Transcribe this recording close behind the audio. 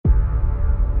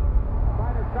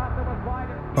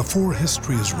Before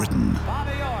history is written,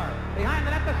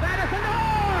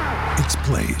 it's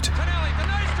played.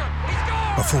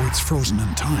 Before it's frozen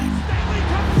in time,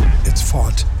 it's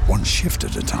fought one shift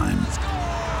at a time.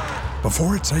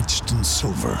 Before it's etched in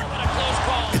silver,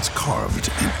 it's carved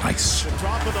in ice.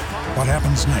 What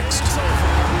happens next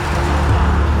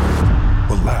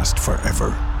will last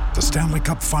forever. The Stanley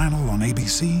Cup Final on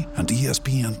ABC and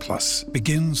ESPN Plus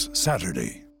begins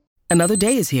Saturday. Another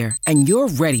day is here, and you're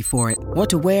ready for it. What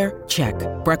to wear? Check.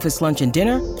 Breakfast, lunch, and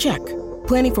dinner? Check.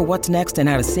 Planning for what's next and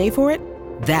how to save for it?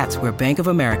 That's where Bank of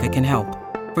America can help.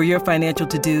 For your financial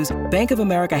to-dos, Bank of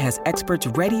America has experts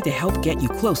ready to help get you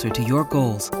closer to your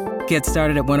goals. Get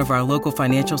started at one of our local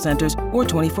financial centers or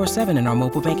 24/7 in our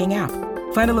mobile banking app.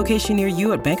 Find a location near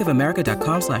you at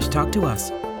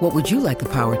bankofamerica.com/talktous. What would you like the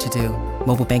power to do?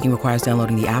 Mobile banking requires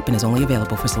downloading the app and is only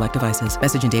available for select devices.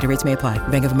 Message and data rates may apply.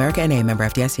 Bank of America N.A., member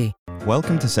FDIC.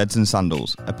 Welcome to Seds and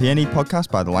Sandals, a PNE podcast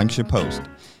by the Lancashire Post.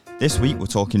 This week we're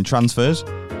talking transfers,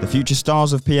 the future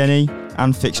stars of PNE,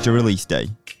 and fixture release day.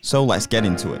 So let's get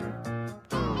into it.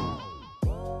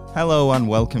 Hello and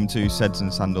welcome to Seds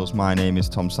and Sandals. My name is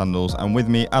Tom Sandals, and with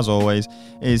me, as always,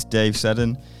 is Dave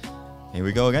Seddon. Here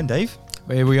we go again, Dave.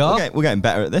 Here we are. We're getting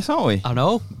better at this, aren't we? I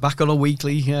know. Back on a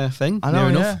weekly thing. I know,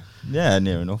 near enough. Yeah,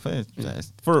 near enough.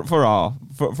 For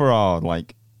our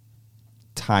like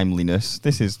timeliness,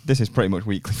 this is pretty much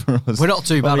weekly for us. We're not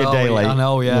too bad, Only a day late. I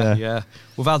know, yeah.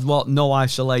 We've had no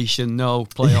isolation, no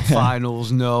playoff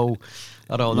finals, no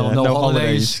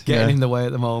holidays getting in the way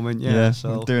at the moment.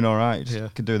 So we're doing all right.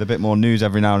 Could do with a bit more news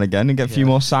every now and again and get a few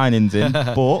more signings in,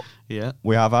 but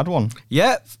we have had one.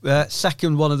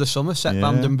 Second one of the summer, Sepp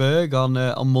Vandenberg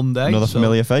on Monday. Another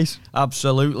familiar face.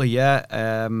 Absolutely,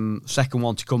 second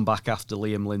one to come back after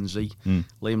Liam Lindsay.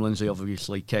 Liam Lindsay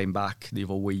obviously came back the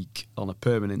other week on a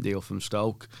permanent deal from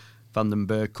Stoke.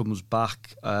 Vandenberg comes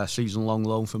back, season-long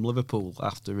loan from Liverpool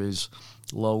after his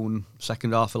loan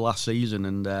second half of last season,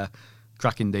 and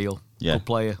cracking deal. Good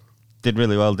player. Did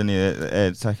really well, didn't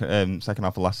he? Second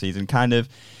half of last season.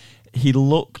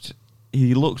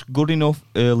 He looked good enough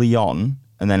early on,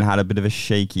 and then had a bit of a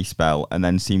shaky spell, and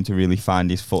then seemed to really find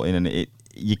his footing. And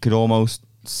you could almost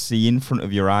see in front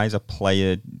of your eyes a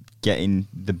player getting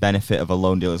the benefit of a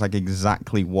loan deal. It's like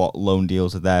exactly what loan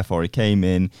deals are there for. He came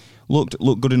in, looked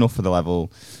good enough for the level,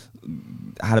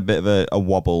 had a bit of a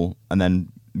wobble, and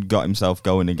then got himself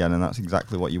going again, and that's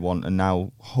exactly what you want. And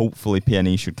now hopefully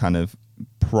PNE should kind of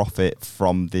profit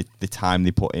from the time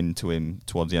they put into him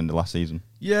towards the end of last season.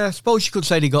 Yeah, I suppose you could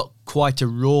say they got quite a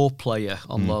raw player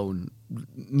on loan.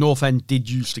 North End did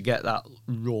used to get that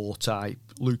raw type,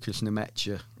 Lucas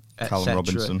Nemecha, Callum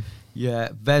Robinson. Yeah,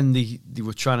 then they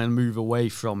were trying to move away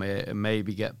from it and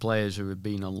maybe get players who had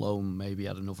been on loan, maybe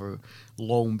had another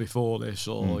loan before this,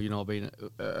 or been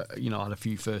had a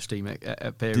few first team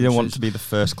appearances. They didn't want to be the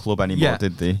first club anymore,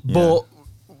 did they? Yeah. But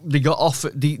they got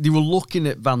offered. They were looking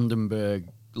at Vandenberg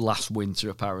last winter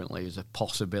apparently as a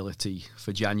possibility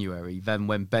for January. Then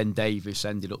when Ben Davies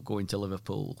ended up going to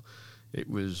Liverpool, it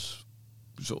was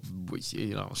sort of a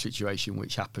situation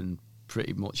which happened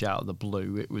pretty much out of the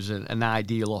blue. It was an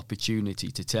ideal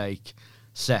opportunity to take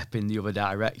Sepp in the other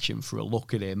direction for a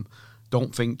look at him.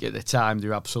 Don't think at the time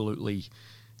they're absolutely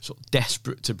sort of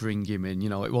desperate to bring him in.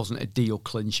 It wasn't a deal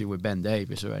clincher with Ben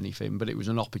Davies or anything, but it was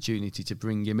an opportunity to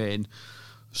bring him in.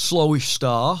 Slowish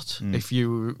start. If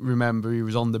you remember, he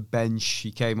was on the bench.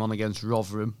 He came on against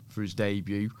Rotherham for his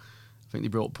debut. I think they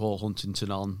brought Paul Huntington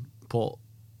on, put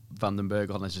Vandenberg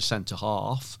on as a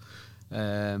centre-half.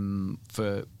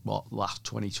 For last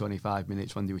 20-25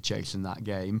 minutes when they were chasing that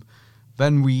game.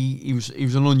 Then he was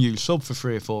an unused sub for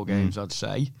 3 or 4 games, I'd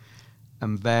say,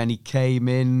 and then he came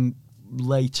in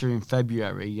later in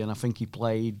February, and I think he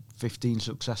played 15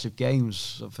 successive games,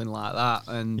 something like that.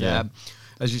 And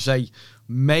as you say,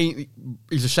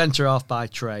 he's a centre half by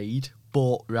trade,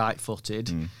 but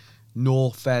right-footed.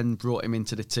 North End brought him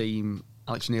into the team.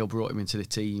 Alex Neil brought him into the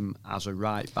team as a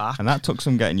right back. And that took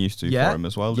some getting used to for him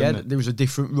as well, didn't it? There was a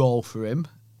different role for him.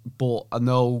 But I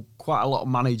know quite a lot of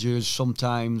managers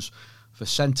sometimes, for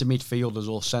centre midfielders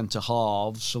or centre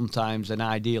halves, sometimes an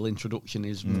ideal introduction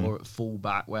is more at full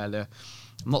back, where I'm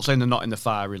not saying they're not in the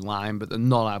firing line, but they're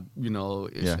not,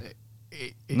 not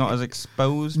as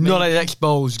exposed. Maybe? Not as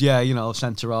exposed,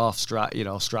 centre half, striker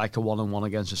 1-on-1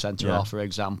 against a centre half, for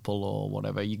example, or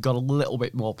whatever. You've got a little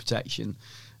bit more protection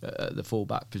at the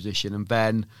full-back position. And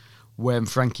then when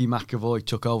Frankie McAvoy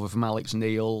took over from Alex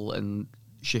Neil and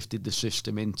shifted the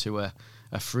system into a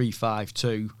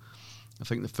 3-5-2, I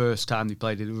think the first time they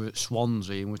played it, we were at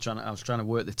Swansea, and I was trying to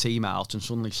work the team out, and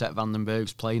suddenly Sepp van den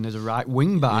Berg's playing as a right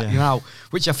wing back,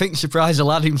 which I think surprised the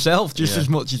lad himself just as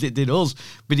much as it did us.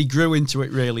 But he grew into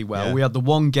it really well. Yeah. We had the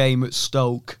one game at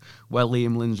Stoke where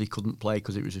Liam Lindsay couldn't play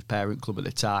because it was his parent club at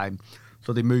the time.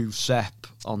 So they moved Sepp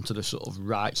onto the sort of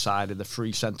right side of the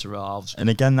free centre halves. And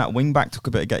again, that wing back took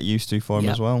a bit of get used to for him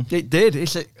as well. It did.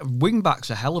 Wing back's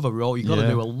a hell of a role. You've got to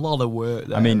do a lot of work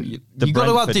there. I mean, the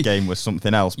Brentford game was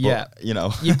something else, but,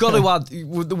 you've got to add,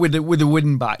 with the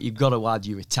wing back, you've got to add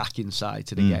your attacking side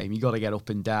to the game. You've got to get up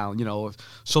and down.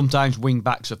 Sometimes wing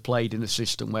backs have played in a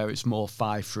system where it's more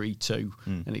 5-3-2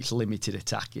 and it's limited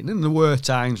attacking. And there were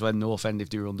times when North End, if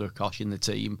they were under a cosh in the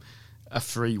team, a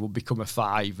 3 would become a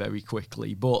 5 very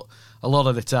quickly. But a lot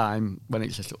of the time, when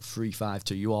it's a sort of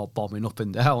 3-5-2, you are bombing up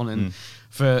and down. And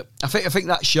I think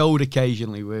that showed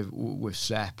occasionally with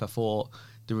Sepp. I thought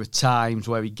there were times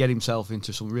where he'd get himself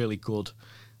into some really good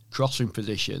crossing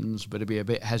positions, but he'd be a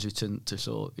bit hesitant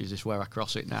to is this where I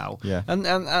cross it now? Yeah. And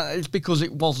it's because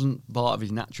it wasn't part of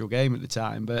his natural game at the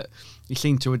time, but he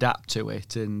seemed to adapt to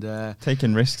it. And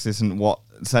taking risks isn't what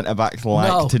centre-backs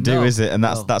like to do, is it? And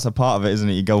that's a part of it, isn't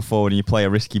it? You go forward and you play a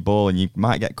risky ball and you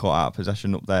might get caught out of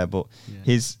possession up there, but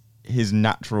his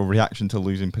natural reaction to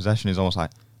losing possession is almost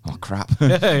like, oh crap. Do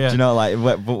you know,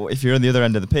 but if you're on the other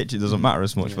end of the pitch, it doesn't matter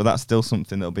as much, but that's still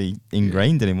something that'll be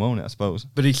ingrained in him, won't it, I suppose?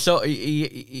 But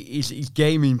his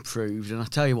game improved, and I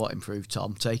tell you what improved,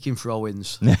 Tom, taking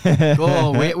throw-ins. We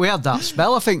had that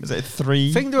spell, I think. Was it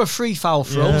 3? I think there were 3 foul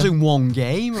throws in one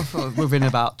game within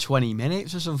about 20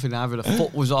 minutes or something. Either the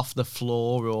foot was off the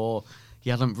floor or he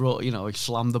hadn't brought, he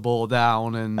slammed the ball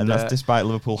down. And that's despite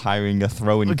Liverpool hiring a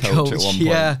throwing coach at one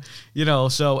point. Yeah,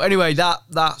 so anyway,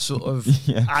 that sort of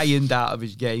ironed out of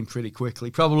his game pretty quickly.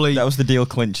 Probably that was the deal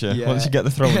clincher. Yeah. Once you get the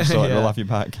throwing sorted, they'll have you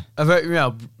back.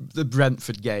 The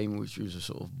Brentford game, which was a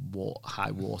sort of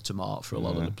high watermark for a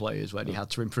lot of the players when he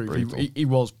had to improve. He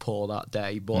was poor that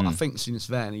day, but I think since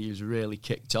then he has really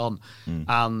kicked on.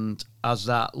 And as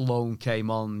that loan came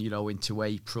on, into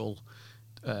April,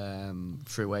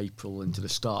 through April into the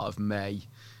start of May,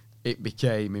 it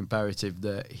became imperative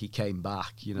that he came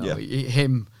back.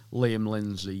 Him, Liam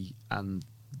Lindsay, and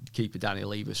keeper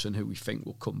Daniel Everson, who we think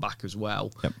will come back as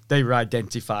well. Yep. They were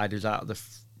identified as out of the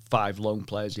 5 loan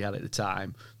players he had at the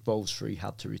time. Those 3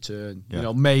 had to return.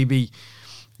 Yep. Maybe,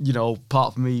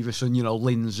 apart from Everson,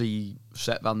 Lindsay,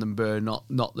 Sepp van den Berg,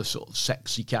 not the sort of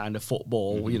sexy kind of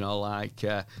football.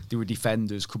 They were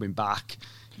defenders coming back.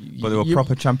 But they were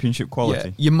proper championship quality.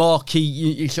 Yeah, your marquee,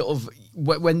 you sort of,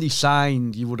 when they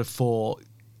signed, you would have thought,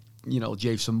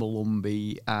 Jason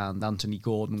Malumbi and Anthony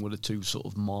Gordon were the 2 sort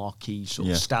of marquee,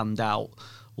 standout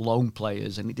loan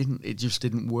players, and it just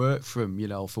didn't work for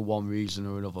him, for one reason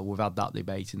or another. We've had that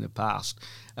debate in the past.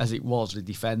 As it was, the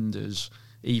defenders,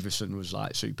 Everson was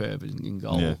superb in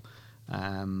goal. Yeah.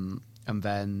 And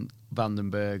then Van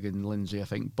den Berg and Lindsay, I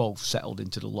think, both settled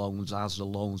into the loans as the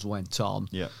loans went on.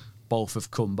 Yeah. Both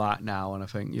have come back now, and I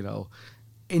think,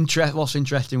 what's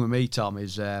interesting with me, Tom,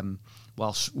 is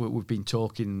whilst we've been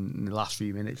talking in the last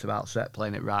few minutes about Sepp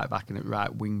playing at right back and at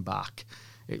right wing back,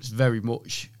 it's very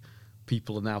much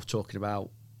people are now talking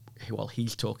about,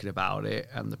 he's talking about it,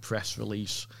 and the press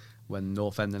release when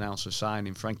North End announced the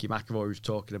signing, Frankie McAvoy was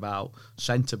talking about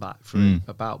centre-back,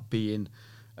 about being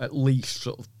at least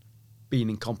sort of being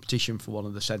in competition for one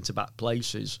of the centre-back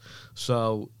places.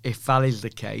 So if that is the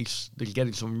case, they're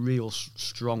getting some real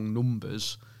strong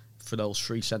numbers for those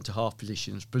 3 centre-half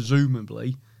positions.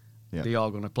 Presumably, they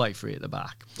are going to play 3 at the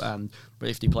back. But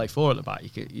if they play 4 at the back,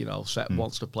 Sepp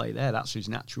wants to play there. That's his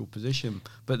natural position.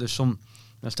 But there's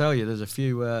a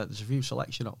few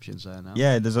selection options there now.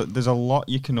 Yeah, there's a lot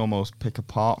you can almost pick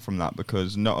apart from that,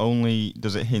 because not only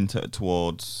does it hint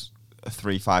towards a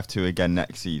 3-5-2 again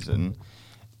next season,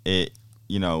 it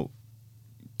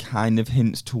kind of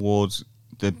hints towards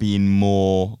there being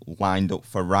more lined up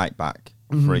for right back,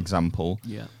 for example.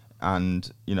 Yeah.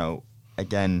 And,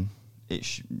 again,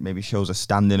 it maybe shows a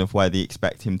standing of where they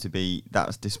expect him to be.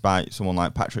 That's despite someone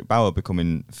like Patrick Bauer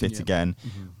becoming fit again.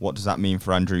 Mm-hmm. What does that mean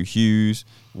for Andrew Hughes?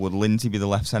 Would Lindsay be the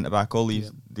left centre-back? All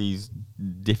these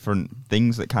different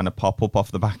things that kind of pop up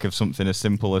off the back of something as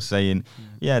simple as saying,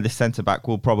 this centre-back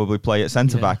will probably play at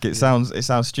centre-back. It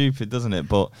sounds stupid, doesn't it?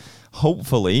 But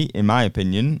hopefully, in my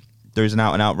opinion, there is an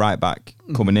out-and-out right-back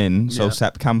coming in, so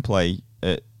Sepp can play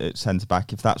at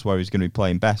centre-back if that's where he's going to be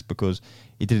playing best, because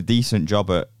he did a decent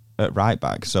job at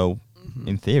right-back, so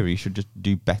in theory he should just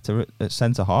do better at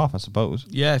centre-half, I suppose.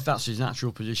 Yeah, if that's his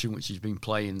natural position, which he's been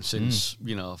playing since,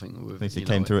 I think he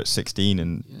came through at 16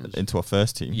 and into our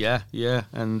first team. Yeah,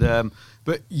 and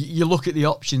but you look at the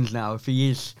options now. If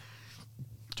he is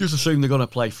just assume they're going to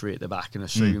play 3 at the back and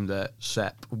assume that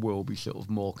Sepp will be sort of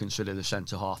more considered a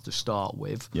centre half to start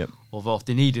with. Yep. Although if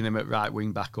they're needing him at right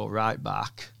wing back or right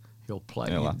back, he'll play.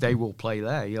 They will play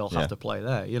there. He'll have to play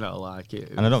there. You know, like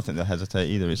it. And I don't think they'll hesitate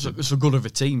either. It's a good of a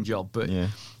team job. But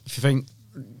if you think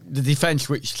the defence,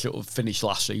 which sort of finished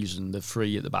last season, the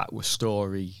 3 at the back were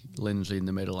Story, Lindsay in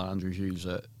the middle, and Andrew Hughes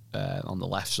on the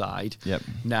left side. Yep.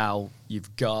 Now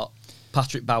you've got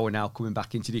Patrick Bauer now coming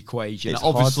back into the equation. It's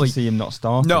Obviously, hard to see him not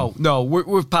starting. No.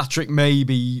 With Patrick,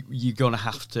 maybe he's gonna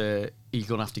have to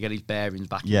get his bearings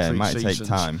back. Yeah, in 3 it might seasons. take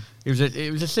time.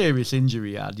 It was a serious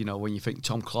injury he had. You know, when you think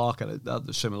Tom Clark had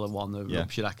the similar one, the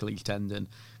ruptured Achilles tendon,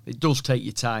 it does take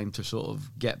you time to sort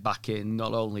of get back in.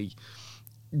 Not only,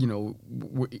 you know,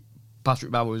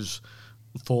 Patrick Bauer's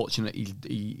fortunate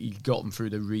he got him through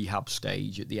the rehab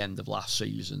stage at the end of last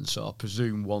season, so I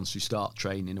presume once we start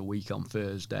training a week on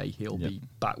Thursday he'll be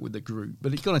back with the group,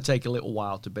 but it's going to take a little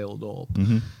while to build up.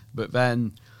 But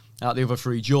then out the other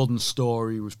 3, Jordan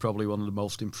Story was probably one of the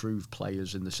most improved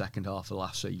players in the second half of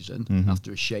last season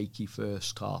after a shaky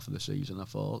first half of the season, I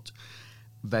thought.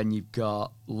 Then you've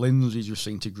got Lindsay just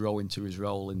seemed to grow into his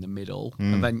role in the middle,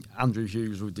 and then Andrew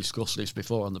Hughes, we've discussed this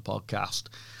before on the podcast,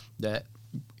 that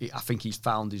I think he's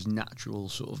found his natural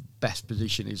sort of best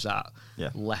position is that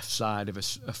left side of a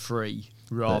 3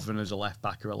 rather than as a left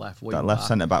back or a left wing. That left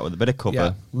centre back with a bit of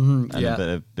cover and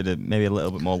a bit of maybe a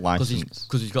little bit more licence.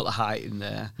 Because he's got the height in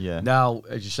there. Yeah. Now,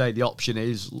 as you say, the option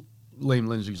is Liam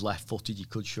Lindsay's left-footed. You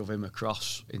could shove him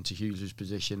across into Hughes'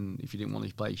 position if you didn't want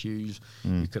to play Hughes.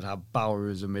 You could have Bauer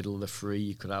as the middle of the 3.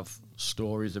 You could have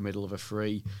Story as the middle of a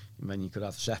 3, and then you could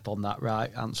have Sepp on that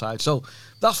right-hand side. So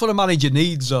that's what a manager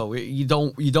needs, though. You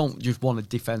don't just want a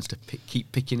defence to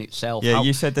keep picking itself out.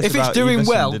 You said this if about it's doing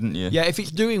Everson, well, didn't you? Yeah, if it's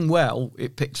doing well,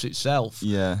 it picks itself.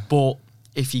 Yeah. But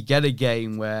if you get a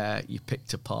game where you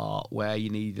picked apart, where you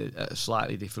need a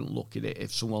slightly different look at it,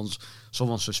 if someone's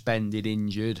suspended,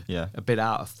 injured, a bit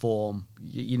out of form,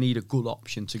 you need a good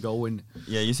option to go in.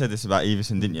 Yeah, you said this about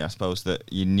Everson, didn't you? I suppose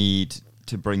that you need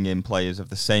to bring in players of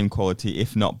the same quality,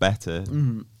 if not better,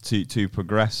 to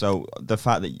progress. So the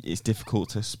fact that it's difficult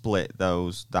to split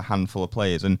the handful of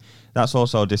players, and that's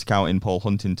also discounting Paul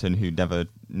Huntington, who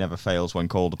never fails when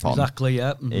called upon. Exactly,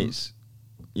 yeah. It's,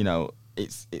 you know,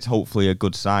 it's hopefully a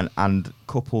good sign, and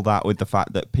couple that with the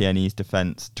fact that PNE's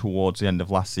defence towards the end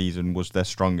of last season was their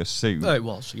strongest suit. Oh, it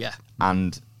was, yeah.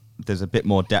 And there's a bit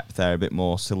more depth there, a bit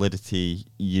more solidity.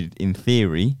 In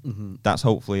theory, that's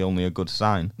hopefully only a good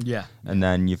sign. Yeah. And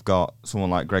then you've got someone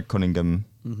like Greg Cunningham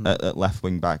at left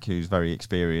wing back, who's very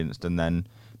experienced, and then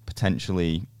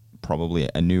potentially probably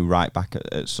a new right back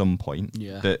at some point.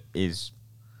 Yeah. That is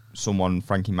someone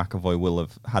Frankie McAvoy will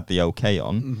have had the okay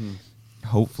on.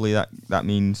 Hopefully that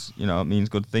means, you know, it means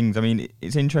good things. I mean,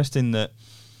 it's interesting that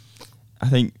I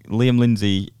think Liam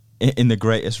Lindsay, in the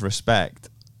greatest respect,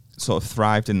 sort of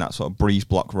thrived in that sort of breeze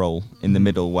block role in the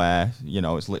middle, where, you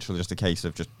know, it's literally just a case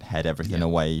of just head everything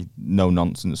away, no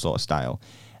nonsense sort of style.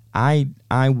 I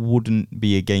wouldn't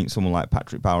be against someone like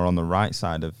Patrick Bauer on the right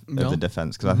side of the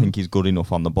defence, because I think he's good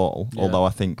enough on the ball. Although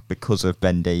I think because of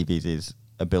Ben Davies'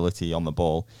 ability on the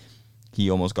ball, he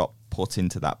almost got put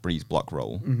into that breeze block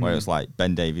role, where it's like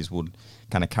Ben Davies would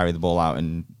kind of carry the ball out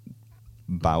and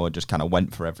Bauer just kind of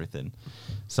went for everything.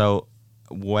 So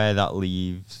where that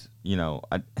leaves, you know,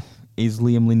 is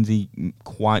Liam Lindsay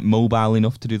quite mobile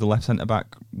enough to do the left centre-back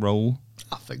role?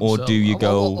 I think or so. do you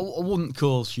go... I wouldn't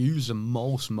call Hughes the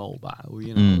most mobile.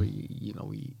 You know,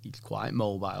 he's quite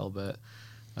mobile, but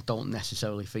I don't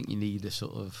necessarily think you need a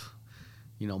sort of,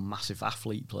 you know, massive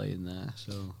athlete playing there.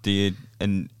 So do you?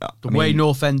 And the way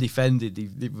North End defended,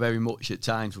 they very much at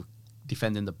times were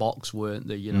defending the box, weren't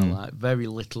they? You know, like very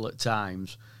little at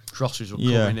times. Crosses were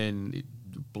coming in,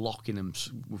 blocking them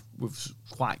with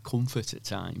quite comfort at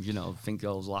times. You know, I think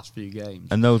those last few games.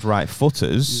 And those right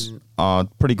footers are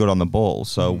pretty good on the ball.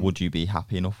 So would you be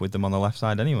happy enough with them on the left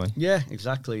side anyway? Yeah,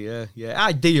 exactly. Yeah.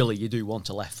 Ideally, you do want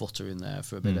a left footer in there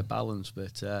for a bit of balance,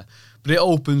 but it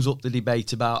opens up the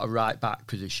debate about a right back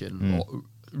position, or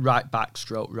right back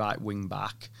stroke right wing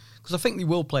back, because I think they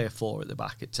will play a 4 at the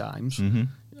back at times.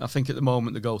 I think at the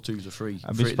moment the go-tos are 3.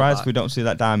 I'd be surprised if we don't see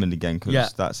that diamond again,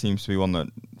 because that seems to be one that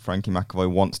Frankie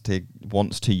McAvoy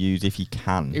wants to use if he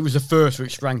can. It was the first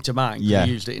which sprang to mind. He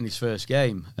used it in his first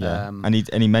game. And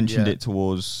he mentioned it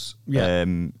towards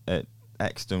at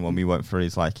Exton when we went for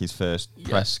his first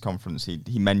press conference.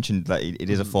 He mentioned that it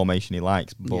is a formation he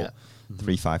likes, but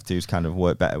 3-5-2's kind of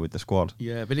work better with the squad.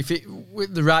 Yeah, but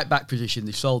with the right back position,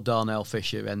 they sold Darnell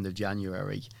Fisher end of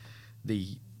January.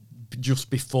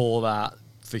 Just before that,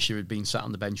 Fisher had been sat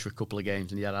on the bench for a couple of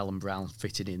games and he had Alan Brown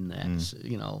fitted in there, so,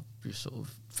 just sort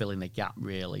of filling a gap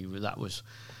really. That was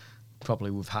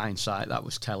probably, with hindsight, that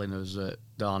was telling us that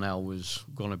Darnell was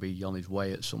going to be on his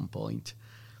way at some point.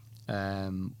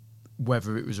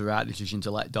 Whether it was the right decision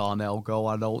to let Darnell go,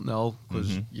 I don't know,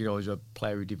 because he's a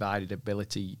player who divided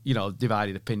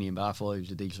opinion, but I thought he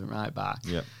was a decent right back.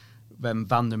 Yeah. Then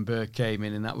Vandenberg came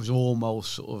in, and that was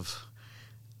almost sort of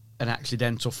an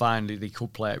accidental find that he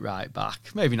could play it right back.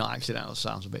 Maybe not accidental,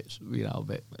 sounds a bit,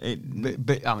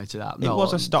 bit amateur that. It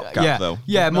was a stopgap, though.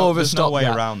 Yeah, more of a stopgap. No way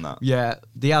around that. Yeah,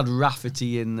 they had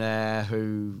Rafferty in there,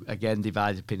 who, again,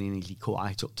 divided opinion, he's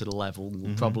quite up to the level.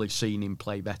 We've probably seen him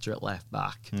play better at left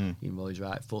back, even though he's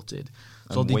right-footed.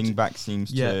 So wing back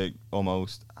seems to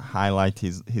almost highlight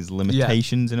his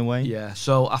limitations in a way. Yeah,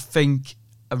 so I think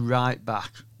a right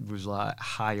back was like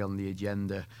high on the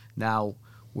agenda. Now,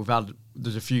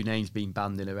 there's a few names being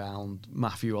banding around.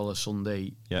 Matthew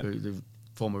Olasunde, the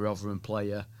former Rotherham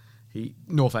player.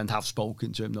 North End have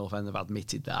spoken to him. North End have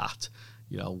admitted that,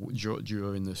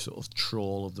 during the sort of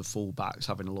trawl of the fullbacks,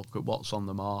 having a look at what's on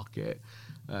the market.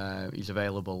 He's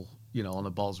available, on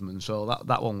a Bosman. So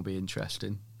that one will be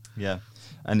interesting. Yeah,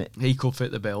 and he could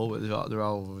fit the bill, but there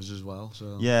are others as well.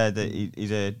 So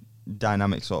he's a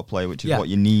dynamic sort of player, which is what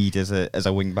you need as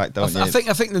a wing back, don't you? I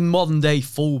think the modern day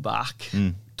fullback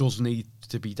does need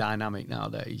to be dynamic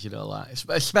nowadays.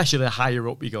 Especially the higher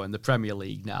up you go in the Premier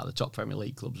League now. The top Premier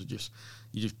League clubs are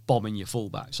you're just bombing your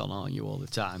fullbacks on, aren't you, all the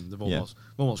time? They've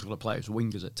almost got to play as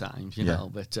wingers at times, you know.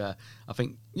 But I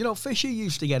think Fisher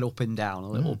used to get up and down a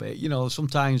little bit.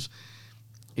 Sometimes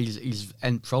his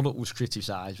end product was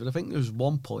criticised, but I think there was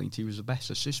one point he was the best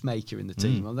assist maker in the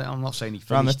team. I'm not saying he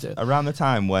finished it. Around the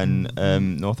time when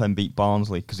North End beat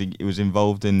Barnsley, because he was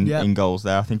involved in goals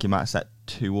there, I think he might have set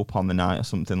 2 up on the night or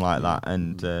something like that,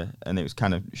 and it was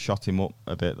kind of shot him up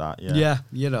a bit. That that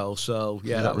was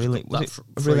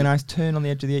a really nice turn on the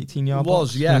edge of the 18-yard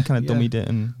box. Kind of dummied it,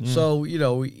 and so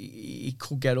he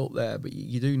could get up there, but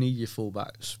you do need your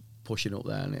fullbacks pushing up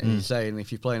there, and he's saying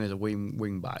if you're playing as a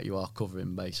wing back, you are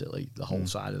covering basically the whole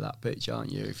side of that pitch,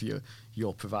 aren't you? If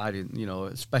you're providing,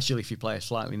 especially if you play a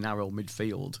slightly narrow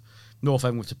midfield. North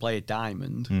End were to play a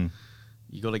diamond,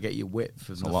 you got to get your width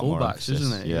from the fullbacks,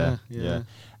 isn't it? Yeah.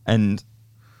 And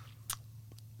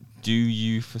do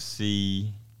you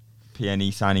foresee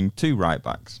PNE signing 2 right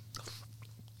backs?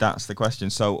 That's the question.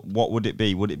 So what would it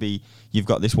be? Would it be you've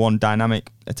got this one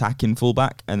dynamic attacking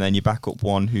fullback, and then you back up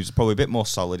one who's probably a bit more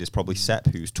solid, is probably Sepp,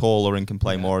 who's taller and can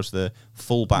play more as the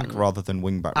fullback rather than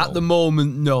wing back role? At the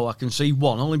moment, no. I can see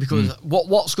one, only because what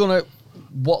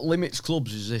limits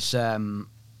clubs is this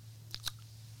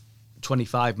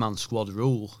 25-man squad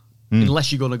rule,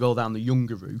 unless you're going to go down the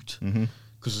younger route,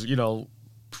 because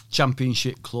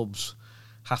Championship clubs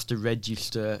have to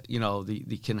register,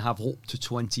 they can have up to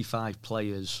 25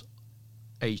 players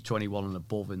age 21 and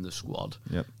above in the squad.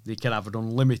 Yep. They can have an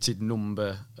unlimited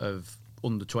number of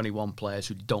under 21 players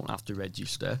who don't have to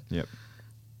register. Yep.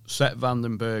 Sepp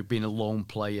Vandenberg, being a lone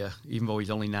player, even though he's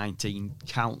only 19,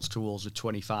 counts towards a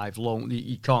 25 loan.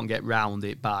 You can't get round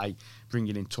it by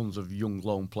bringing in tons of young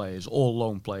loan players. All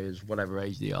loan players, whatever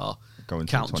age they are,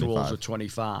 count towards a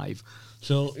 25.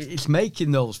 So it's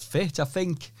making those fit. I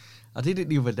think I did it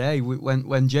the other day when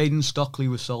Jayden Stockley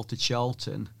was sold to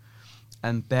Charlton,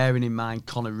 and bearing in mind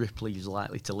Connor Ripley is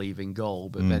likely to leave in goal,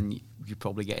 but then you're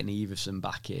probably getting Everson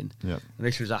back in. Yep. And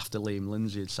this was after Liam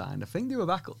Lindsay had signed. I think they were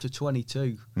back up to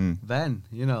 22 then,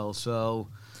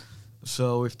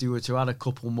 so if they were to add a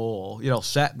couple more,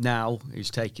 Sepp now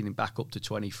is taking him back up to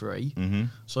 23.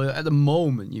 So at the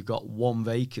moment you've got one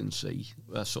vacancy,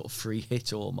 a sort of free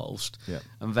hit almost. Yep.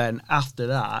 And then after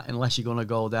that, unless you're going to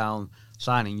go down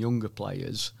signing younger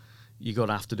players, you're going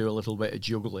to have to do a little bit of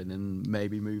juggling and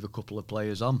maybe move a couple of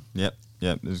players on. Yep.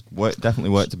 There's definitely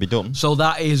work to be done. So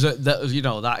that is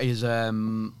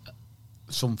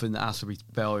something that has to be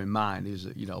bear in mind, is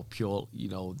pure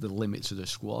the limits of the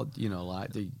squad.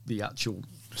 Like the actual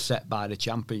set by the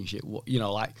Championship.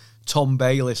 Like Tom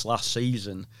Bayliss last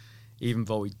season, even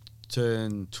though he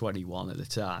turned 21 at the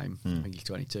time, I think he's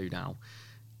 22 now.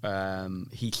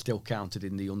 He still counted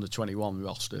in the under 21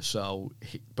 roster, so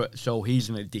he's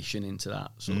an addition into that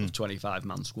sort of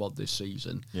 25-man squad this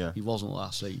season. Yeah, he wasn't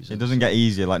last season. It doesn't get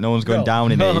easier. Like no one's going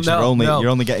down in age. You're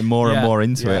only getting more and more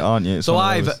into it, aren't you?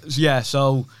 It's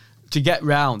so to get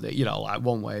round it, like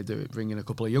one way to do it, bring in a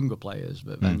couple of younger players,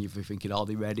 but then you'd be thinking, are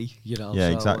they ready?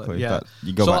 Exactly.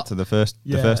 You go back to the first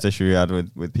issue you had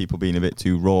with people being a bit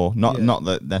too raw. Not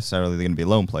that necessarily they're going to be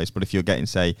lone players, but if you're getting,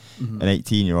 say, an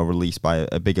 18-year-old released by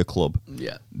a bigger club,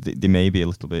 they may be a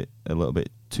little bit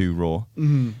too raw.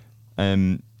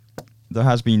 There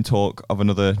has been talk of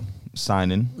another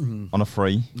signing on a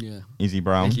free. Yeah. Izzy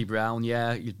Brown. Izzy Brown,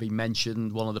 yeah. He'd been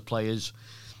mentioned, one of the players,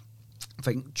 I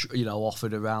think,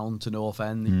 offered around to North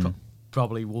End. He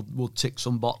probably would tick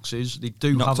some boxes. They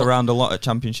do Knocked have around a lot at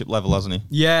Championship level, hasn't he?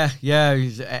 Yeah.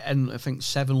 And I think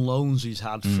 7 loans he's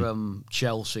had from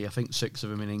Chelsea. I think 6 of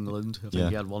them in England. I think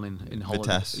he had one in Holland.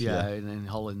 Vitesse, in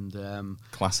Holland.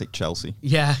 Classic Chelsea.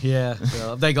 Yeah.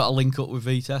 So they got a link up with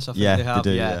Vitesse. I think they have.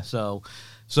 They do, yeah.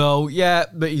 So yeah,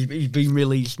 but he's been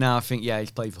released now. I think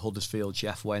he's played for Huddersfield,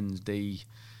 Sheff Wednesday,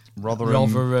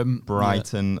 Rotherham,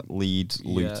 Brighton, Leeds,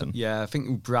 Luton. Yeah, I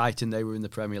think Brighton, they were in the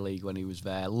Premier League when he was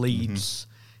there. Leeds,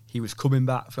 he was coming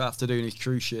back after doing his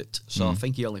cruise shit, so I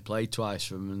think he only played twice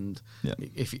for them. And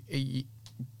if he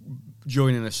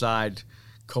joining a side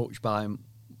coached by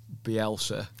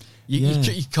Bielsa,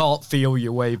 you can't feel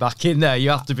your way back in there. You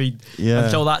have to be. Yeah.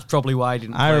 So that's probably why I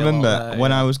didn't. I remember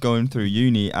when I was going through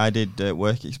uni, I did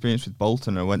work experience with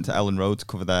Bolton. I went to Ellen Road to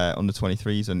cover their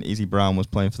under-23s, and Izzy Brown was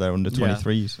playing for their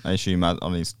under-23s. I assume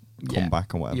on his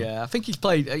comeback or whatever. Yeah, I think he's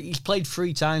played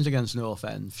 3 times against North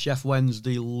End. Sheff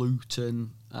Wednesday,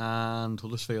 Luton, and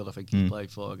Huddersfield. I think he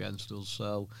played for against us.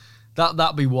 So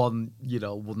that'd be one.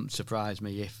 Wouldn't surprise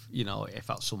me if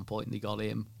at some point they got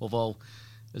him. Although,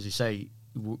 as you say,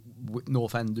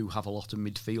 North End do have a lot of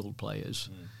midfield players.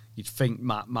 You'd think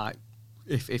might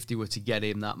if they were to get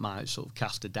him, that might sort of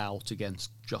cast a doubt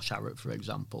against Josh Harrop, for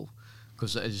example,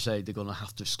 because as you say, they're going to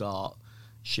have to start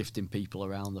shifting people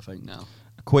around, I think, now.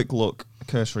 A quick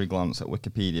cursory glance at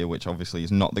Wikipedia, which obviously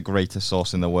is not the greatest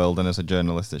source in the world, and as a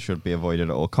journalist it should be avoided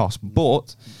at all costs,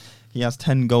 but he has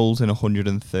 10 goals in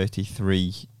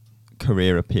 133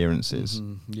 career appearances.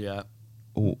 Yeah.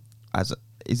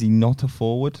 Is he not a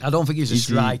forward? I don't think he's a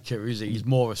striker, is he? He's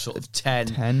more a sort of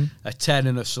 10. A 10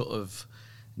 and a sort of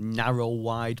narrow,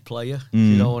 wide player.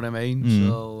 You know what I mean?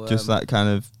 So just that kind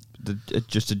of,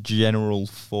 just a general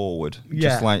forward.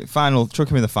 Yeah. Just like chuck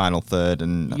him in the final third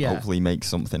and hopefully make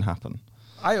something happen.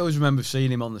 I always remember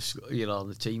seeing him on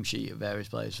the team sheet at various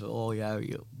players. So,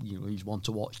 he's one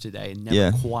to watch today, and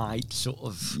never quite sort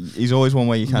of. He's always one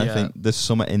where you kind of think there's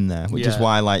something in there, which is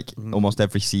why almost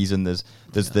every season there's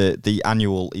the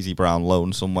annual Izzy Brown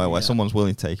loan somewhere where someone's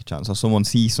willing to take a chance or someone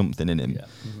sees something in him. Yeah.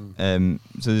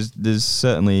 So there's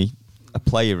certainly a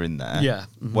player in there. Yeah.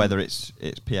 Whether it's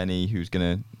PNE who's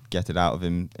going to get it out of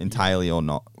him entirely or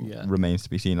not remains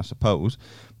to be seen, I suppose.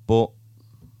 But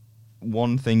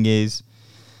one thing is,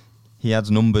 he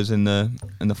adds numbers in the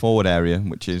forward area,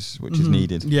 which is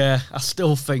needed. Yeah, I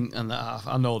still think, and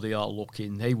I know they are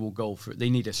looking. They will go for it. They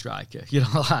need a striker.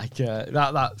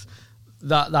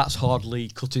 That's hardly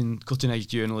cutting edge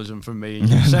journalism from me.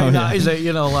 Saying that is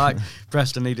it?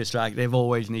 Preston need a striker. They've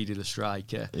always needed a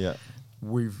striker. Yeah,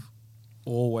 we've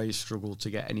always struggled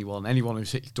to get anyone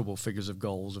who's hit double figures of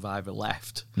goals have either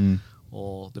left.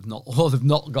 Or they've not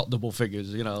got double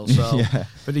figures, So,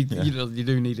 but you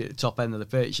do need it at the top end of the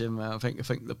pitch, and I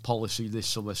think the policy this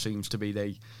summer seems to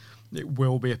be it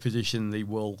will be a position they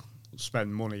will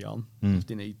spend money on if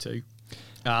they need to,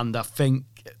 and I think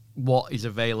what is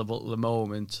available at the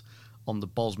moment on the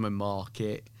Bosman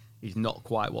market is not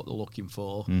quite what they're looking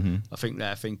for. I think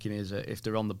their thinking is that if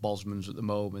they're on the Bosmans at the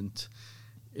moment,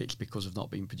 it's because of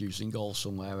not being producing goals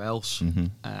somewhere else.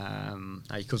 You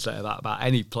could say that about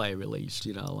any player released,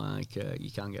 you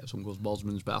can get some good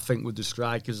Bosmans, but I think with the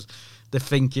strikers, the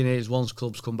thinking is once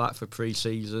clubs come back for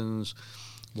pre-seasons,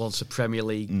 once the Premier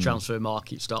League transfer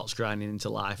market starts grinding into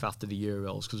life after the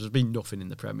Euros, because there's been nothing in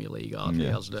the Premier League,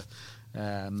 has there?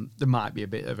 There might be a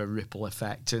bit of a ripple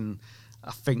effect, and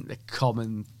I think the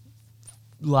common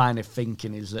line of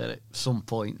thinking is that at some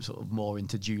point, sort of more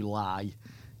into July,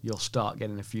 you'll start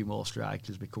getting a few more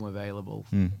strikers become available.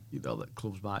 That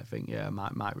clubs might think,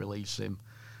 might release him,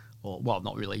 or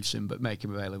not release him, but make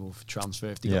him available for transfer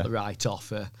if they got the right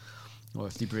offer, or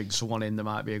if they bring someone in, there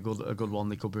might be a good one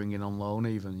they could bring in on loan,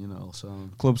 even.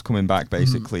 So clubs coming back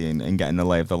basically and getting the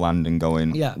lay of the land and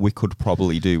going, we could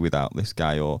probably do without this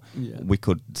guy, or we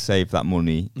could save that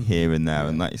money here and there,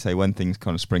 and like you say, when things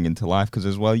kind of spring into life, because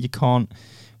as well you can't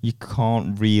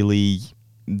really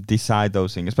decide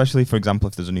those things, especially for example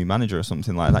if there's a new manager or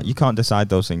something like that. You can't decide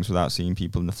those things without seeing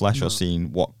people in the flesh or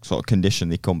seeing what sort of condition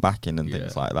they come back in and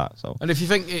things like that. So, and if you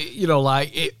think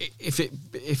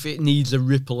if it needs a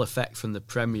ripple effect from the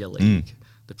Premier League,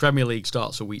 the Premier League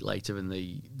starts a week later than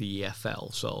the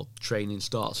EFL, so training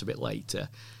starts a bit later.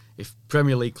 If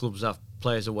Premier League clubs have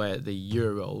players away at the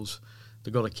Euros,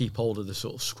 they've got to keep hold of the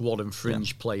sort of squad and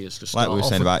fringe players to start. Like we were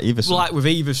saying about Everson. Like with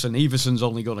Everson. Everson's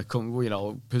only going to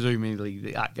come, presumably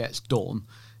that gets done.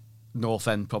 North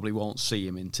End probably won't see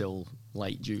him until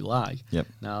late July. Yep.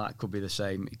 Now, that could be the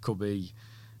same. It could be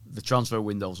the transfer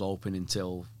window's open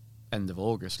until end of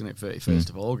August, isn't it? 31st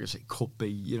of August. It could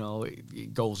be,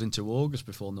 it goes into August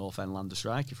before North End land a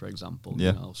striker, for example.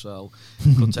 Yeah. So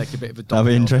it could take a bit of a That'll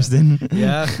be interesting.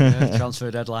 Yeah,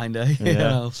 transfer deadline day.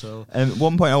 Yeah. So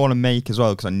one point I want to make as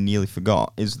well, because I nearly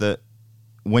forgot, is that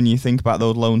when you think about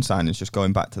those loan signings, just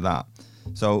going back to that,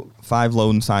 so 5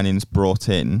 loan signings brought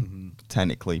in,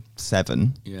 technically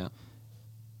 7. Yeah.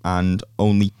 And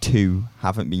only 2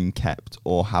 haven't been kept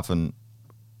or haven't,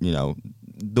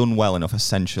 done well enough,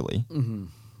 essentially.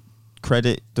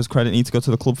 Does credit need to go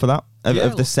to the club for that?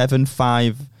 Of the 7,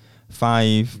 5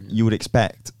 you would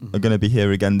expect are going to be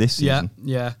here again this season.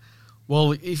 Yeah.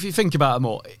 Well, if you think about it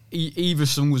more,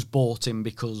 Everson was bought in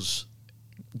because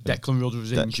Declan Rudd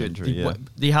was injured.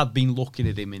 They had been looking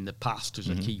at him in the past as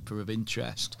a keeper of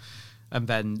interest, and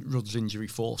then Rudd's injury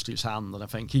forced his hand, and I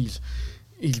think he's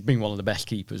been one of the best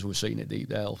keepers we've seen at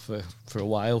Deepdale for a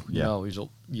while. He's up.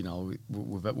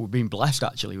 We've been blessed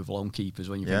actually with loan keepers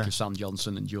when you think of Sam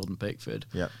Johnson and Jordan Pickford.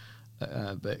 Yeah.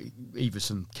 But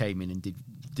Everson came in and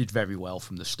did very well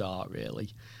from the start, really.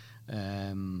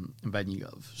 And then you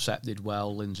got Sepp did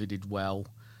well, Lindsay did well.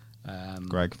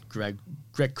 Greg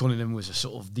Cunningham was a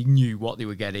sort of, they knew what they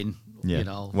were getting.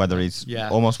 Whether his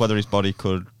body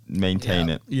could maintain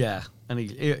it. Yeah. And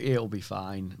he'll be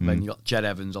fine. Then you got Jed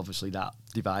Evans, obviously that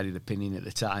divided opinion at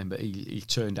the time, but he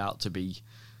turned out to be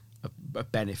a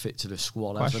benefit to the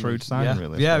squad. Quite a shrewd signing,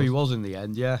 really. Yeah, he was in the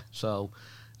end, so,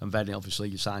 and then obviously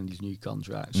he signed his new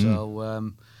contract.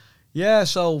 So,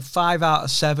 so 5 out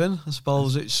of 7, I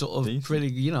suppose. It's sort of decent.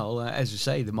 Pretty, as you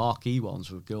say, the marquee ones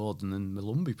were Gordon and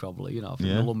Malumbi probably. I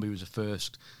think Malumbi was the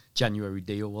first January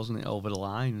deal, wasn't it, over the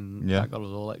line, and that got us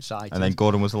all excited. And then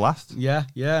Gordon was the last. Yeah,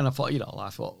 and I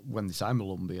thought, when they signed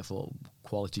Malumbi, I thought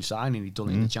quality signing. He'd done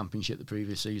it in the Championship the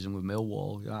previous season with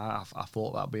Millwall. I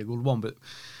thought that'd be a good one, but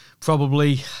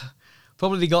probably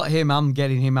got him and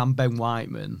getting him and Ben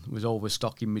Whiteman was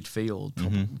overstock in midfield,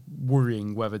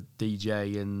 worrying whether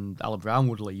DJ and Alan Brown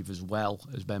would leave as well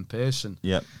as Ben Pearson.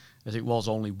 Yep. As it was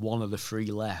only one of the 3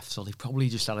 left, so they probably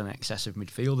just had an excess of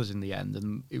midfielders in the end,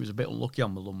 and it was a bit unlucky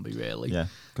on Malumbi, really. Yeah,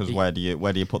 because where do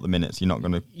you put the minutes? You're not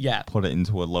going to put it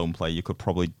into a loan player. You could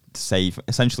probably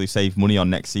essentially save money on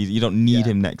next season. You don't need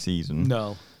him next season.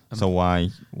 No. So why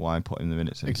put him the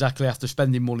minutes in? Exactly. After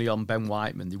spending money on Ben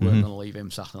Whiteman, they weren't going to leave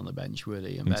him sat on the bench, were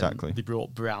they? And exactly. They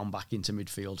brought Brown back into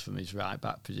midfield from his right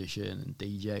back position, and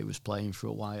DJ was playing for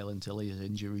a while until his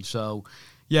injury. So,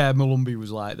 yeah, Malumbi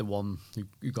was like the one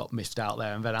who got missed out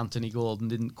there, and then Anthony Gordon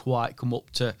didn't quite come up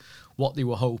to what they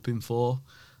were hoping for.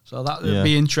 So that would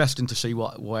be interesting to see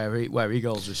where he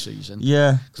goes this season.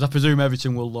 Yeah, because I presume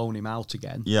Everton will loan him out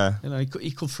again. Yeah,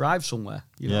 he could thrive somewhere.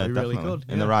 He definitely. Really could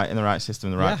in the right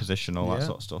system, in the right position, all that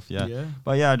sort of stuff. Yeah.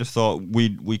 But I just thought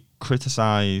we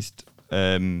criticised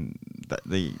the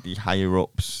higher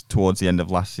ups towards the end of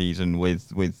last season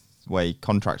with way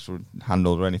contracts were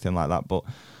handled or anything like that. But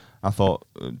I thought,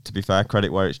 to be fair,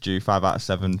 credit where it's due. 5 out of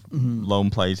 7 loan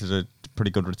plays is a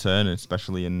pretty good return,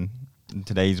 especially in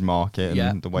today's market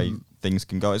and the way things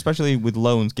can go, especially with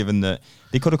loans, given that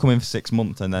they could have come in for 6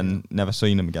 months and then never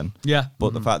seen them again. Yeah.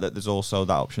 But the fact that there's also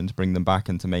that option to bring them back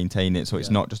and to maintain it, so it's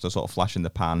not just a sort of flash in the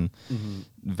pan,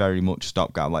 very much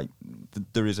stopgap. Like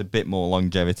there is a bit more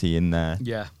longevity in there.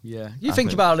 Yeah. You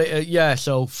think about it,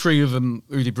 so 3 of them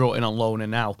who they brought in on loan are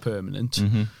now permanent.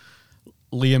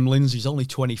 Liam Lindsay's only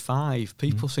 25.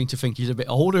 People seem to think he's a bit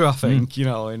older, I think,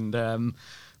 and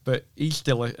but he's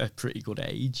still a pretty good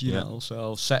age, you know.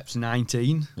 So Sepp's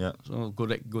 19. Yeah. So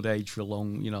good age for a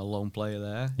lone player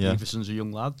there. Yeah. Everson's a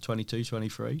young lad, 22,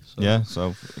 23. So. Yeah,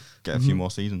 so get a few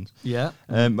more seasons. Yeah.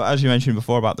 But as you mentioned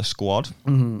before about the squad,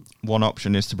 one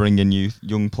option is to bring in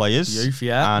young players. Youth,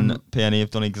 yeah. And PNE have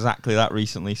done exactly that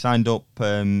recently. Signed up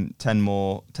 10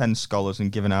 scholars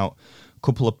and given out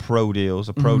couple of pro deals,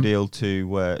 a pro deal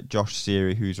to Josh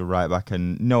Seary, who's a right back,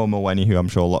 and Noah Maweny, who I'm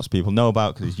sure lots of people know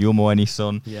about because he's Ewan Maweni's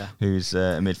son, who's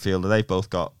a midfielder. They've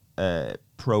both got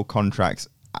pro contracts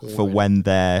for when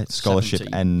their scholarship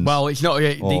 17. ends. Well, it's not.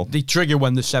 They trigger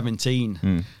when they're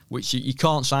 17, which you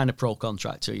can't sign a pro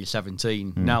contract till you're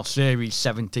 17. Now, Seary's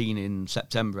 17 in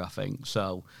September, I think,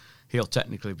 so he'll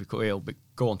technically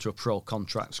go onto a pro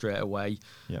contract straight away.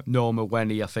 Yep. Noah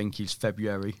Maweny, I think, is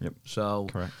February. Yep. So.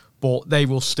 Correct. But they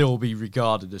will still be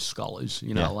regarded as scholars,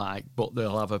 but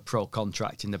they'll have a pro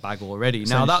contract in the bag already.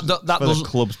 So now that for the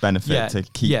club's benefit to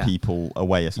keep people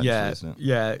away, essentially, isn't it?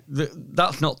 Yeah,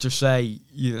 that's not to say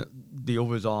the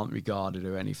others aren't regarded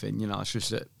or anything. It's just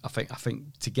that I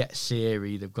think to get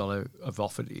Seary, they've got to have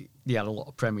offered. They had a lot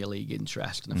of Premier League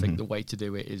interest, and I think the way to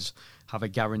do it is have a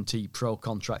guaranteed pro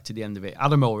contract to the end of it.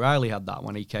 Adam O'Reilly had that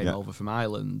when he came over from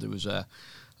Ireland. There was a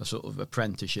a sort of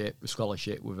apprenticeship, a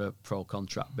scholarship with a pro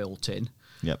contract built in.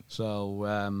 Yep.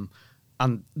 So,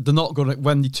 and they're not going to,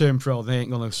 when they turn pro, they ain't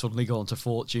going to suddenly go into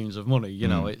fortunes of money. You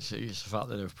know, it's the fact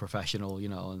that they're professional, you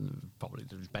know, and probably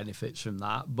there's benefits from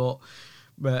that. But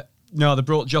no, they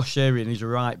brought Josh Seary in. He's a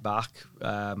right back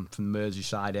from the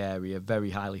Merseyside area, very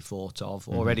highly thought of,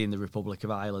 already in the Republic of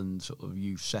Ireland sort of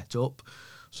youth set up.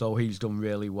 So he's done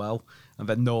really well. And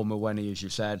then Noah Mawene, as you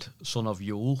said, son of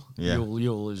Yule. Yeah.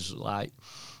 Yule is like,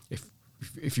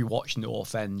 if you watch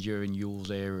North End during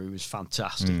Yule's era, he was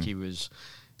fantastic. He was,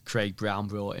 Craig Brown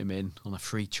brought him in on a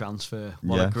free transfer.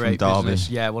 What a great business.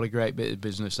 Yeah, what a great bit of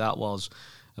business that was.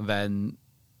 And then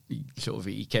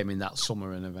he came in that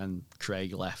summer, and then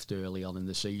Craig left early on in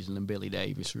the season, and Billy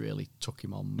Davis really took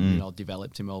him on, you know,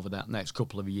 developed him over that next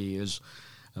couple of years.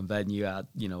 And then you had,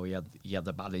 you know, he had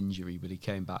the bad injury, but he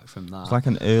came back from that. It's like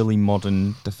an early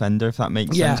modern defender, if that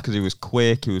makes sense, because he was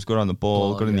quick, he was good on the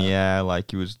ball, good in the air.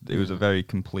 Like he was a very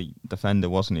complete defender,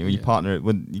 wasn't he? When you partner it,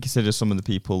 when you consider some of the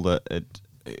people that had,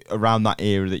 around that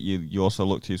era that you also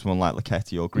looked to, someone like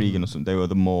Laketti or Gregan or something, they were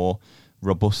the more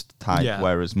robust type,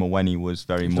 whereas Mawene was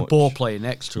very much the ball player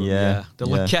next to him. The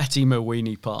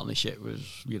Laketti-Mawene partnership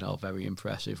was, you know, very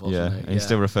impressive, wasn't it? And he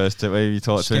still refers to it when you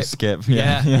talk to him, Skip.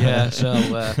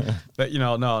 So, but you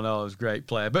know, no, it was a great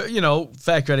player. But you know,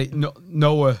 fair credit,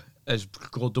 Noah has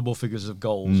scored double figures of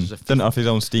goals. Done it off his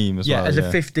own steam as well. As a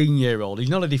 15-year-old, he's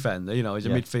not a defender. You know, he's a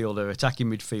midfielder, attacking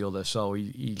midfielder. So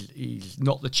he's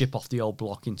not the chip off the old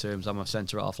block in terms of I'm a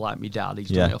centre half like my dad. He's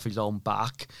done it off his own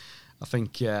back. I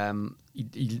think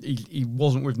he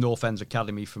wasn't with North End's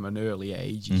academy from an early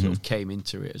age. He sort of came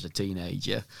into it as a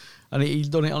teenager, and he's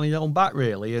done it on his own back,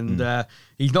 really. And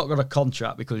he's not got a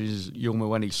contract because he's young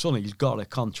Maweni's son. He's got a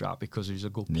contract because he's a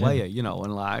good player, you know.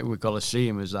 And like we've got to see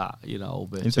him as that, you know.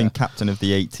 But he's been captain of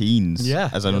the 18s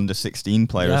as an under-16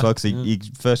 player as well, because he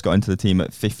first got into the team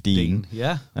at 15,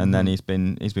 and then he's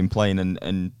been playing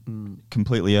and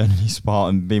completely earning his spot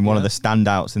and being one of the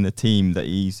standouts in the team that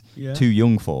he's too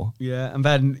young for. Yeah, and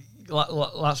then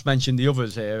let's mention the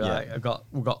others here.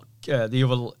 We've got the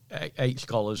other 8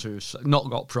 scholars who've not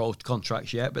got pro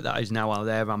contracts yet, but that is now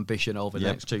their ambition over the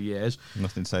next 2 years.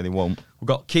 Nothing to say they won't. We've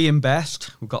got Kean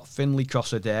Best, we've got Finlay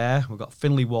Cross-Adair, we've got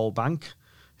Finlay Wallbank,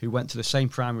 who went to the same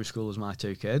primary school as my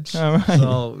 2 kids. Oh, right.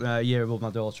 So a year above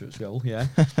my daughter at school,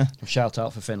 Shout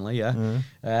out for Finlay,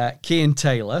 Kean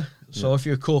Taylor. So if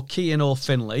you're called Kean or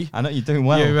Finlay, I know you're doing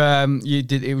well. You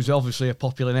did. It was obviously a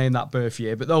popular name that birth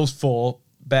year, but those 4,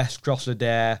 Best,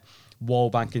 Cross-Adair,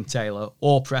 Wallbank and Taylor,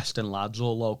 all Preston lads,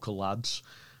 all local lads,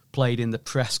 played in the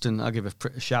Preston. I'll give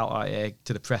a shout out here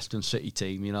to the Preston City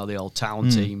team, you know, the old town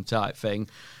team type thing.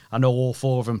 I know all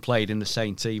 4 of them played in the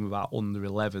same team, about under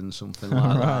 11, something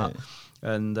like that.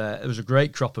 And it was a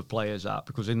great crop of players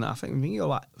because in that, I think you got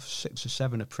like 6 or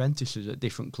 7 apprentices at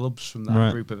different clubs from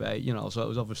that group of 8, you know, so it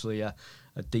was obviously a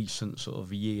decent sort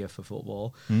of year for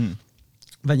football.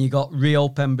 Then you got Rio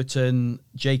Pemberton,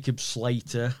 Jacob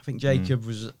Slater. I think Jacob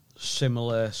was a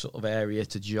similar sort of area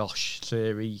to Josh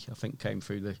Seary. I think came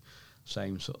through the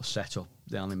same sort of setup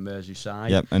down in Merseyside.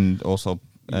 Yep, and also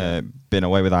been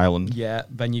away with Ireland. Yeah,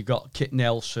 then you got Kit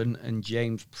Nelson and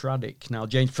James Praddock. Now,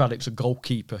 James Praddock's a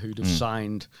goalkeeper who'd have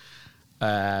signed.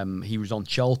 He was on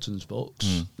Charlton's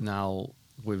books. Now,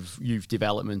 with youth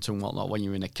development and whatnot, when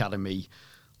you're in academy,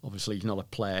 obviously he's not a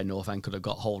player North End could have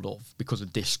got hold of because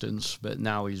of distance, but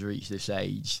now he's reached this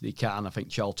age, they can. I think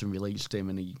Charlton released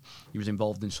him, and he was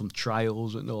involved in some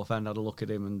trials at North End, had a look at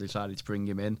him and decided to bring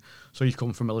him in. So he's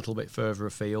come from a little bit further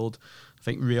afield. I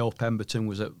think Rio Pemberton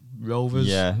was at Rovers.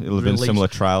 Yeah, it'll have been a similar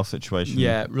trial situation.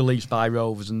 Yeah, released by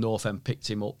Rovers, and North End picked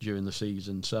him up during the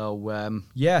season. So,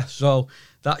 so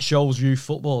that shows you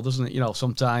football, doesn't it? You know,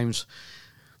 sometimes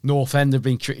North End have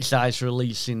been criticised for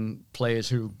releasing players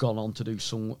who've gone on to do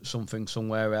something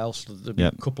somewhere else. There've been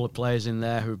a couple of players in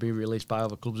there who've been released by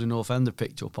other clubs in North End have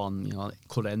picked up on, you know, it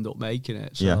could end up making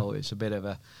it. So it's a bit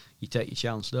of you take your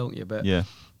chance, don't you? But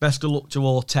best of luck to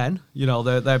all 10. You know,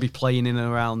 they'll be playing in and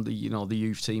around the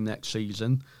youth team next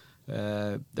season.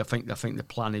 I think the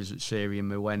plan is that Seary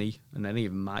and Mawene, and then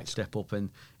even might step up, and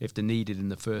if they're needed in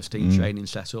the first team training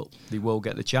setup, they will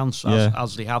get the chance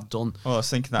as they have done. Well, I was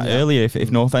thinking that earlier.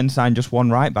 If North End signed just one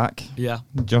right back,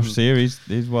 Josh Seary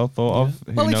is well thought of.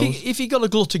 Who knows? If you got a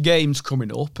glut of games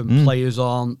coming up and players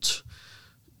aren't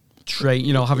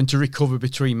having to recover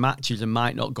between matches and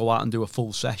might not go out and do a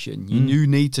full session, you do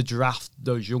need to draft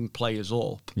those young players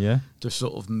up to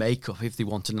sort of make up if they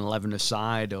want an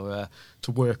 11-a-side or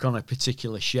to work on a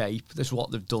particular shape. That's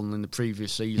what they've done in the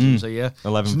previous seasons here.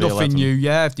 11 It's nothing new,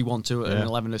 if they want to, an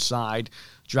 11-a-side,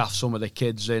 draft some of the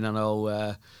kids in. I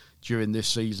know during this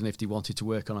season if they wanted to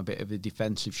work on a bit of a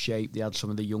defensive shape. They had some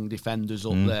of the young defenders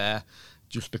up there,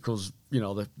 just because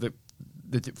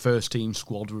the first team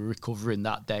squad were recovering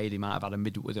that day. They might have had a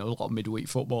lot of midweek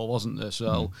football, wasn't there?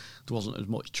 So there wasn't as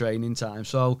much training time.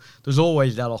 So there's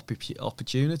always that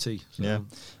opportunity. So. Yeah,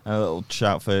 a little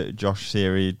shout for Josh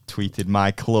Seary, tweeted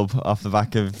my club off the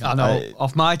back of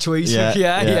off my tweets.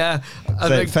 Yeah.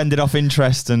 So fended off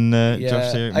interest and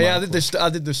Josh Seary. I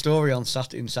did the story on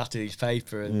Saturday's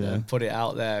paper and put it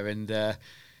out there, and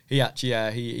he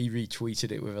actually he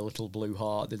retweeted it with a little blue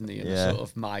heart, didn't he? And a sort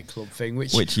of my club thing,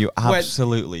 which you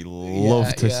absolutely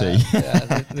love to see.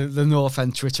 The North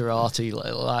End Twitterati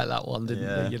like that one,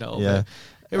 didn't they?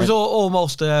 It was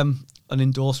almost an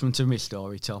endorsement of my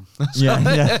story, Tom.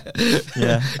 Yeah.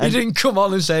 He didn't come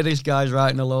on and say this guy's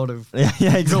writing a load of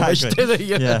exactly. rubbish, did he?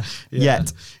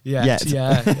 Yet.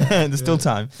 There's still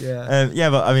time.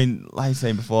 But I mean, like I was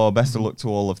saying before, best of luck to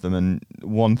all of them. And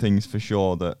one thing's for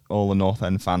sure, that all the North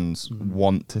End fans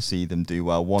want to see them do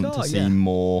well, want to see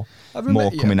more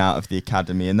coming out of the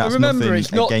academy, and that's nothing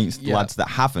against lads that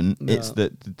haven't. No. It's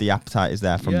that the appetite is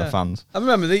there from the fans. I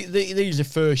remember these are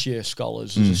first year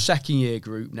scholars. There's a second year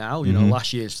group now. You know,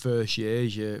 last year's first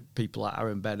years, people like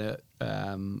Aaron Bennett,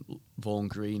 Vaughan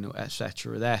Green,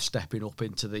 etc. They're stepping up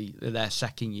into their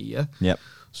second year. Yep.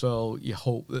 So you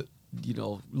hope that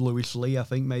Lewis Lee, I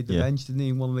think, made the bench, didn't he,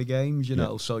 in one of the games? You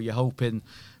know, so you're hoping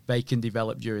they can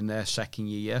develop during their second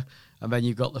year, and then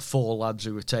you've got the 4 lads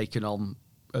who were taken on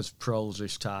as pros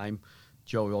this time: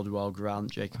 Joey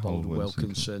Odwell-Grant, Jacob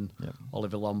Wilkinson,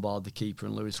 Oliver Lombard, the keeper,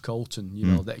 and Lewis Colton. You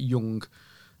know, that young.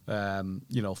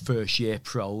 First year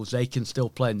pros, they can still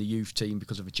play in the youth team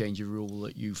because of a change of rule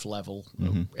at youth level,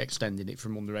 extending it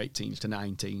from under 18s to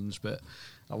 19s. But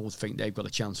I would think they've got a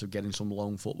chance of getting some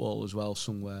loan football as well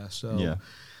somewhere. So,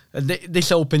 and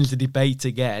this opens the debate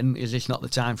again: is this not the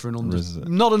time for not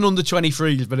an under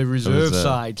 23s, but a reserve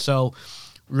side? So,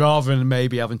 rather than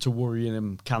maybe having to worry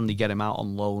them, can they get him out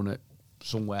on loan at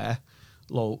somewhere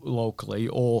locally,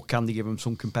 or can they give him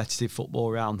some competitive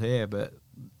football around here? But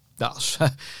that's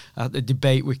the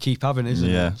debate we keep having, isn't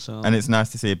it? So. And it's nice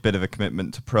to see a bit of a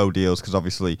commitment to pro deals, because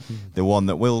obviously the one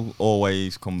that will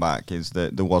always come back is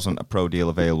that there wasn't a pro deal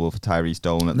available for Tyrese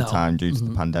Dolan at the time due to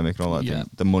the pandemic and all that.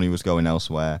 The money was going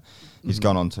elsewhere. He's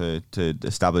gone on to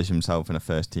establish himself in a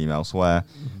first team elsewhere,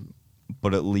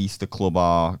 but at least the club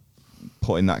are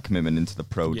putting that commitment into the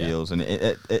pro deals. And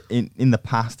in the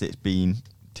past, it's been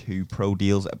 2 pro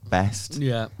deals at best.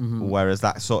 Whereas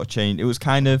that sort of changed. It was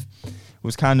kind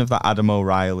of that Adam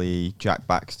O'Reilly, Jack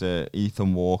Baxter,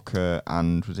 Ethan Walker,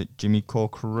 and was it Jimmy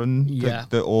Corcoran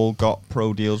that all got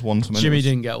pro deals once? Jimmy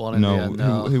didn't get one in the end.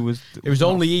 No. Who was? It was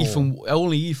only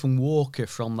Ethan Walker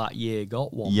from that year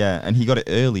got one. Yeah, and he got it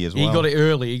early as well. He got it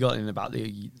early. He got it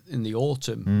in the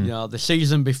autumn. You know, the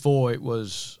season before it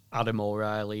was Adam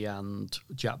O'Reilly and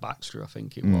Jack Baxter, I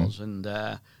think it was. And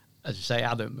as I say,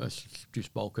 Adam, as you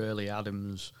spoke earlier,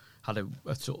 Adams had a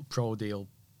sort of pro deal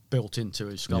built into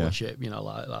his scholarship,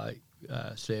 like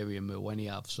Siri and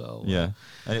Mwenny have. So and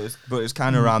it was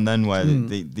kind of around then where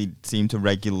they seemed to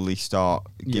regularly start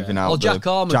giving out. Well, Jack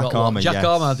Armour got one. Jack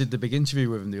Armour, I did the big interview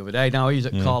with him the other day. Now he's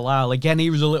at Carlisle again. He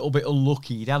was a little bit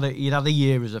unlucky. He'd had a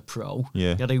year as a pro. He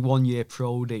had a 1-year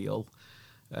pro deal,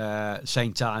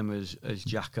 same time as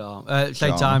Jack Armour,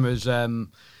 same time as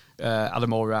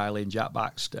Adam O'Reilly and Jack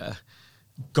Baxter.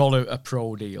 Got a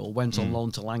pro deal, went on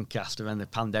loan to Lancaster, and the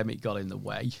pandemic got in the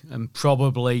way. And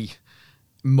probably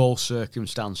most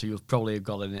circumstances, you'll probably have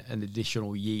got an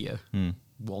additional year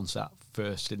once that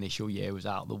first initial year was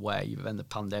out of the way. But then the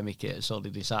pandemic hit, so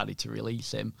they decided to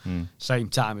release him. Same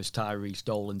time as Tyrese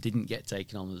Dolan didn't get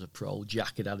taken on as a pro.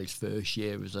 Jack had his first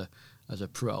year as a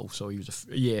pro, so he was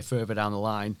a year further down the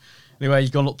line. Anyway,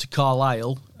 he's gone up to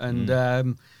Carlisle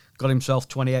and got himself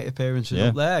 28 appearances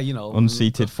up there,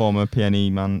 Unseated former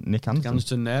PNE man Nick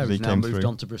Anderson there, who's now moved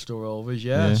on to Bristol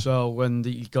Rovers, So when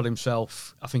he got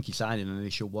himself, I think he signed an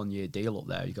initial 1-year deal up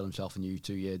there. He got himself a new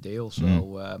 2-year deal, so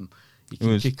he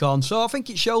can kick on. So I think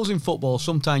it shows in football,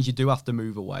 sometimes you do have to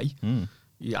move away.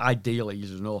 Ideally,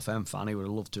 as a North End fan, he would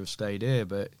have loved to have stayed here,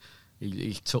 but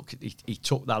he took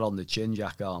that on the chin,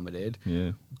 Jack Armour did.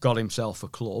 Got himself a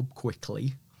club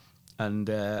quickly.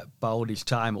 And bowed his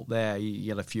time up there. He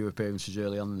had a few appearances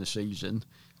early on in the season,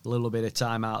 a little bit of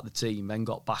time out of the team, then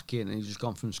got back in, and he's just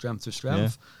gone from strength to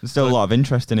strength. There's still a lot of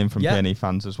interest in him from PNE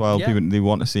fans as well. People, they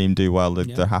want to see him do well.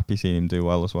 They're happy seeing him do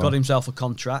well as well. Got himself a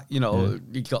contract. He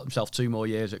got himself 2 more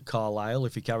years at Carlisle.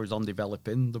 If he carries on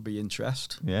developing, there'll be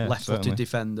interest. Left-footed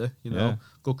defender.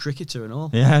 good cricketer and all.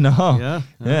 Yeah, no.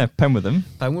 Yeah. Penwitham.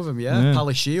 Penwitham, yeah.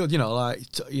 Pally Shield,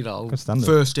 Good standard.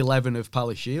 first 11 of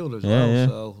Pally Shield as well. Yeah.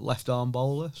 So left arm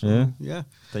bowler. So, yeah.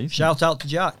 Decent. Shout out to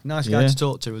Jack. Nice guy to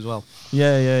talk to as well.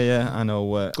 Yeah. I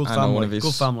know. Good I family. know one of his,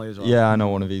 Good family as well. Yeah, I know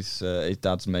one of his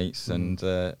dad's mates, and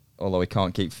although he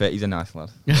can't keep fit, he's a nice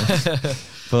lad.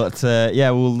 But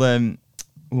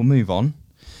we'll move on.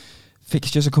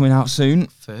 Fixtures are coming out soon.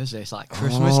 Thursday, it's like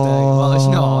Christmas Day. Well, it's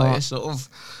not. It's sort of.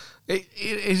 It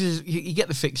is. You get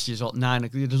the fixtures at 9.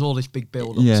 There's all this big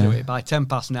build up to it. By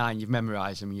 9:10, you've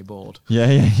memorised them and you're bored.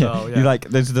 Yeah. So, You like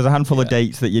there's a handful of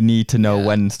dates that you need to know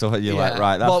when stuff. You're like,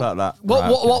 right, that's that.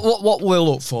 What we'll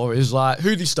look for is like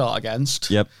who they start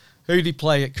against. Yep. Who they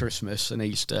play at Christmas and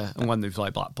Easter, and when they play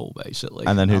Blackpool, basically.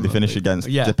 And then who they finish against,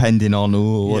 depending on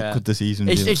what could the season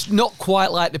be. It's not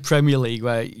quite like the Premier League,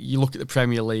 where you look at the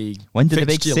Premier League. When do the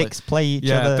big six play each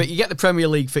other? Yeah, but you get the Premier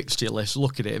League fixture list,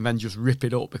 look at it, and then just rip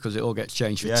it up because it all gets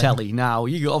changed for telly. Now,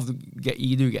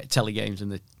 you do get telly games in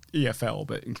the EFL,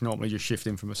 but you can normally just shift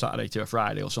in from a Saturday to a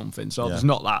Friday or something. So there's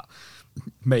not that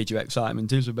major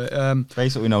excitement, is a bit.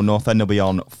 Basically, we know North End will be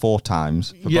on 4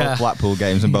 times for both Blackpool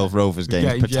games and both Rovers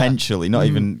games, potentially. Not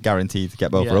even guaranteed to get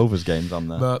both Rovers games on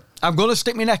there. But I'm going to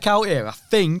stick my neck out here. I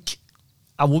think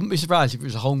I wouldn't be surprised if it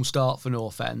was a home start for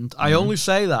North End. I only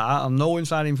say that, I'm no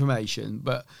inside information,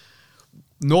 but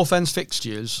North End's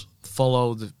fixtures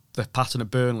follow the pattern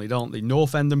of Burnley, don't they?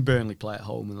 North End and Burnley play at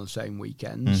home on the same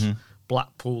weekends.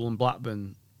 Blackpool and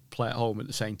Blackburn play at home at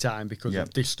the same time because of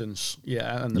distance,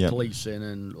 and the policing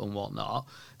and whatnot.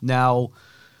 Now,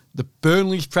 the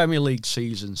Burnley's Premier League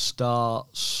season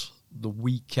starts the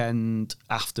weekend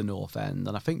after North End,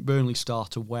 and I think Burnley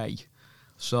start away.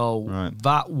 So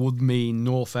that would mean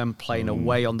North End playing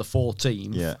away on the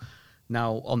 14th. Yeah.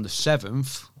 Now, on the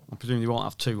 7th, I presume they won't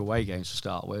have 2 away games to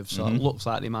start with, so it looks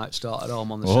like they might start at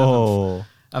home on the 7th.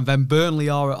 And then Burnley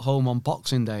are at home on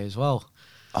Boxing Day as well.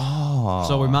 Oh,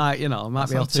 so we might be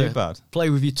able to play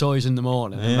with your toys in the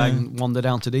morning and then wander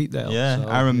down to Deepdale. Yeah, so,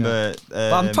 I remember.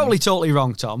 But I'm probably totally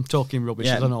wrong, Tom. Talking rubbish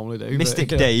as I normally do. Mystic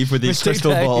Dave with his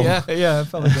crystal ball. Yeah,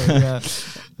 probably do, yeah.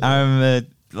 I remember.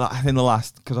 I think the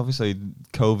last, because obviously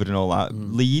COVID and all that.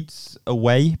 Leeds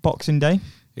away Boxing Day.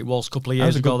 It was a couple of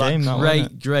years ago.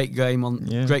 Great game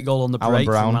great goal on the break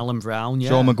from Alan Brown.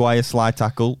 Yeah. Sean Maguire slide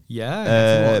tackle.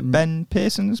 Yeah. Ben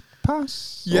Pearson's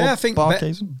pass. Yeah, I think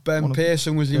Ben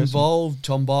Pearson was involved.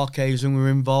 Tom Barkhazen were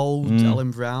involved.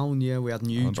 Alan Brown. Yeah, we had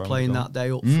Nuge playing that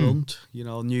day up front.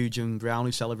 Nuge and Brown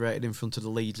who celebrated in front of the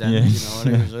Leeds end.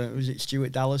 And was it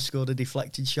Stuart Dallas scored a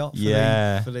deflected shot for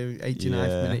the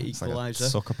 89th minute equaliser. Like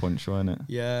sucker punch, wasn't it?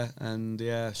 Yeah, and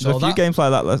So a few games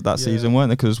like that season, weren't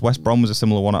there? Because West Brom was a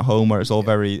similar one at home where it's all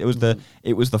very. It was the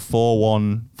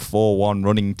 4-1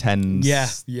 running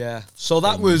 10s. Yeah. So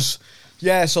that was.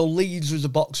 Yeah, so Leeds was a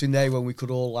Boxing Day when we could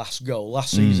all last go.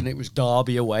 Last season it was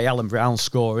Derby away, Alan Brown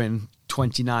scoring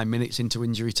 29 minutes into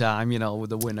injury time, with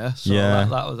the winner. So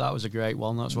that was a great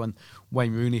one. That's when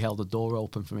Wayne Rooney held the door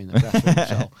open for me in the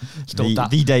dressing room. So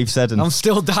the Dave Seddon. I'm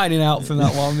still dining out from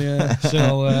that one, yeah.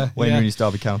 So Wayne Rooney's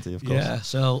Derby County, of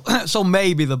course. Yeah, so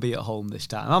maybe they'll be at home this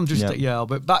time. I'm just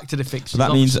but back to the fixtures. So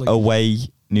that means away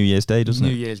New Year's Day, doesn't it?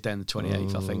 New Year's Day on the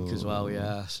 28th, I think, as well.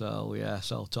 Yeah. So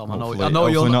Tom, hopefully, I know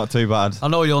you're not too bad. I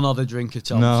know you're not a drinker,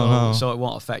 Tom. No. So it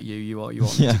won't affect you. You want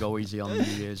me to go easy on New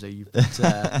Year's Eve.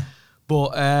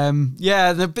 But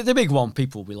the big one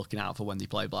people will be looking out for when they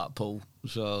play Blackpool.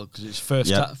 So because it's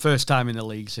first time in the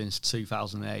league since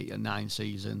 2008 and 9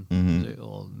 season,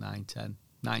 or 9-10,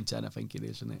 I think it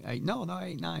is, isn't it?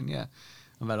 8-9, yeah.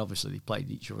 And then obviously they played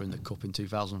each other in the cup in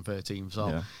 2013.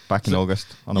 So back in August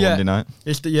on a Monday night.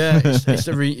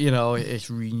 It's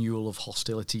renewal of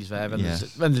hostilities there. Then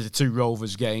there's the 2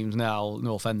 Rovers games now.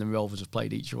 North End and Rovers have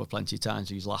played each other plenty of times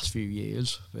these last few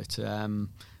years. But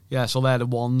so they're the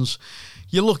ones.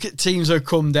 You look at teams that have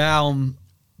come down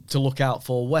to look out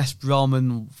for. West Brom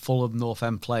and Fulham, North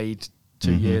End played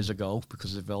 2 years ago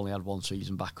because they've only had 1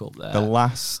 season back up there.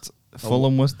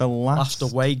 Fulham was the last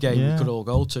away game we could all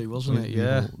go to, wasn't it?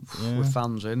 Yeah, with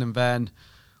fans in, and then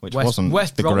which wasn't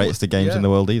the greatest of games in the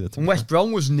world either. And West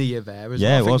Brom was near there as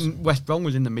well. I think West Brom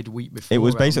was in the midweek before. It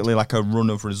was basically like a run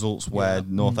of results where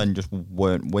North End just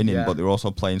weren't winning, but they were also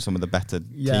playing some of the better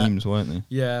teams, weren't they?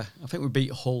 Yeah, I think we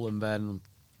beat Hull and then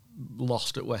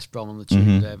lost at West Brom on the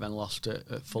Tuesday, then lost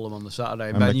at Fulham on the Saturday.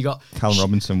 And then you got Callum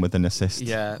Robinson with an assist.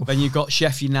 Yeah, then you got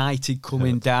Sheffield United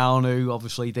coming down, who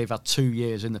obviously they've had 2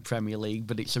 years in the Premier League,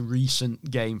 but it's a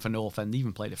recent game for North End. They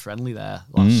even played a friendly there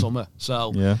last summer.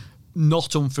 So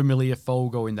not unfamiliar foe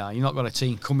going down. You're not got a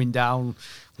team coming down.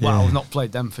 Wow, we've not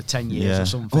played them for 10 years or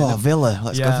something. Oh, Villa.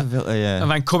 Let's go for Villa, And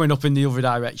then coming up in the other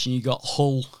direction, you got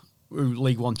Hull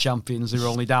League One champions. They were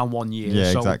only down 1 year.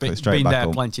 Yeah, so exactly. Straight been back there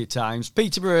up. plenty of times.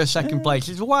 Peterborough, second place.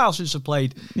 It's a while since I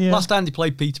played. Yeah. Last time they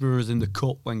played Peterborough was in the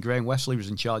Cup when Graham Wesley was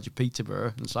in charge of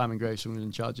Peterborough and Simon Grayson was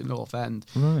in charge of North End.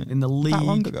 Right. In the league. That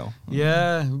long ago?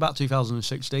 Yeah, about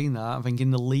 2016 that. I think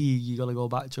in the league you got to go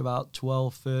back to about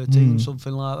 12, 13,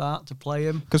 something like that to play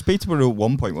him. Because Peterborough at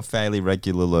one point were fairly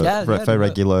regular, they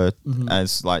regular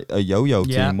as like a yo-yo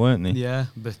team, weren't they? Yeah,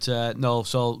 but no.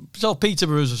 So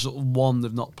Peterborough's a sort of one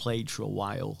they've not played for a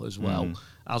while as well,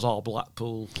 as all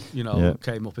Blackpool,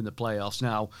 came up in the playoffs.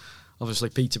 Now, obviously,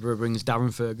 Peterborough brings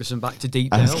Darren Ferguson back to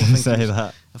Deepdale. I was going to say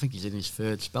that. I think he's in his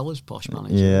third spell as posh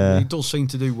manager. Yeah. He does seem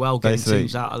to do well getting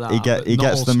teams out of that. He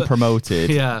gets them promoted,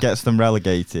 gets them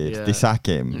relegated, Yeah. they sack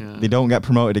him, Yeah. they don't get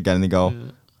promoted again, and they go,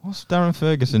 what's Darren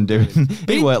Ferguson doing?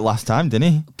 He worked last time,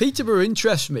 didn't he? Peterborough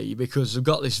interests me because they've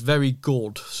got this very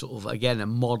good sort of, again, a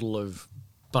model of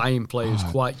buying players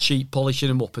quite cheap, polishing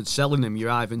them up and selling them. Your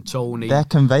Ivan Toney. Their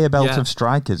conveyor belt of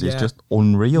strikers is just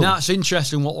unreal. Now it's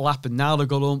interesting what will happen now they've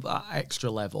got up that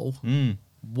extra level.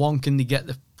 One, can they get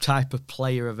the type of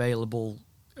player available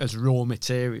as raw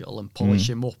material and polish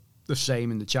him up the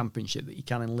same in the Championship that you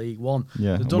can in League One?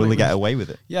 Yeah, will they get away with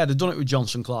it? Yeah, they've done it with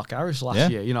Johnson Harris last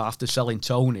year. After selling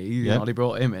Tony, they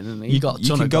brought him in and he got a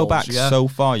ton of goals. You can go back so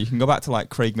far. You can go back to like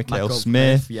Craig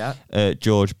McHale-Smith,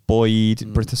 George Boyd,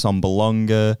 Brittason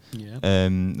Bolonga. Yeah.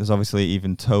 There's obviously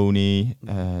even Tony.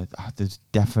 There's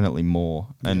definitely more,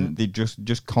 and they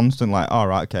just constant like, all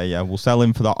right, okay, we'll sell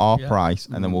him for our price,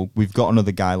 and then we've got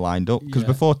another guy lined up because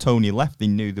before Tony left, they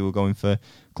knew they were going for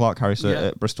Clark Harris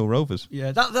at Bristol Rovers.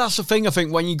 Yeah, that's the thing. I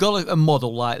think when you got a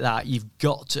model like that, you've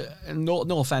got to. And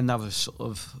North End have a sort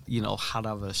of,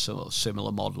 have a sort of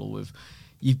similar model with.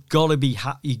 You've got to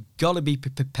be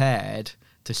prepared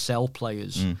to sell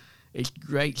players. It's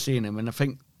great seeing them, and I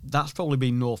think that's probably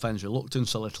been North End's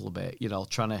reluctance a little bit.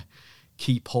 Trying to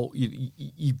keep hold.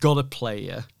 You've got a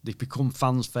player. They've become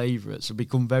fans' favourites. They've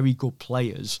become very good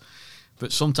players,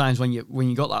 but sometimes when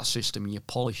you got that system and you're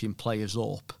polishing players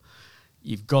up,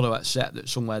 you've got to accept that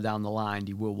somewhere down the line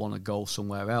you will want to go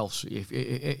somewhere else.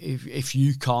 If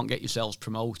you can't get yourselves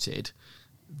promoted,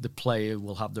 the player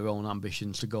will have their own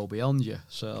ambitions to go beyond you.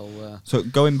 So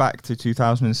going back to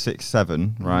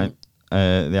 2006-07, right?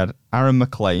 They had Aaron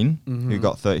McLean, who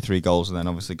got 33 goals and then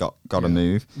obviously got a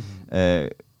move.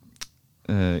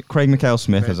 Craig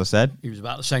McHale-Smith, as I said. He was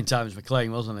about the same time as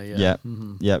McLean, wasn't he? Yeah,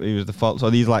 he was the fault. So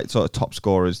these like sort of top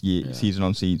scorers season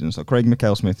on season. So Craig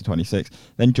McHale-Smith 26.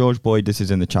 Then George Boyd, this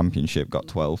is in the Championship, got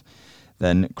 12.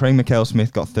 Then Craig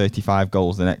McHale-Smith got 35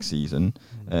 goals the next season.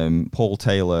 Paul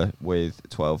Taylor with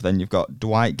 12. Then you've got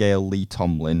Dwight Gale, Lee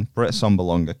Tomlin, Brett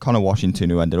Sombalonga, Connor Washington,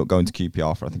 who ended up going to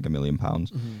QPR for I think £1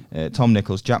 million. Tom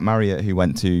Nichols, Jack Marriott, who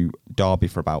went to Derby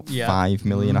for about 5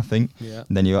 million, I think. Yeah.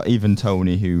 And then you got Ivan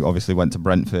Toney, who obviously went to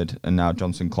Brentford, and now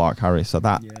Johnson Clark Harris. So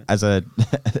that as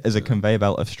a conveyor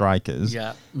belt of strikers,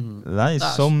 that is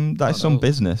some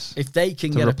business. If they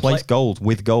can get replace goals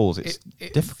with goals, it's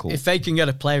difficult. If they can get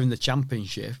a player in the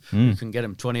Championship who can get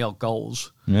them 20 odd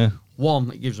goals. Yeah.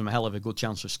 One, it gives them a hell of a good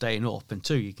chance of staying up, and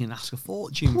two, you can ask a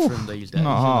fortune from these days.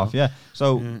 Not half, yeah.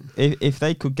 So if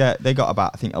they could they got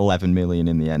about I think 11 million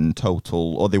in the end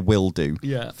total, or they will do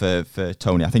for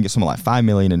Tony. I think it's something like 5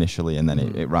 million initially, and then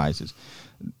it rises.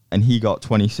 And he got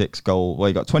 26 goals. Well,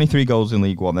 he got 23 goals in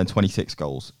League One, then 26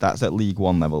 goals. That's at League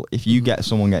One level. If you get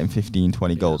someone getting 15,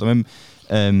 20 goals, I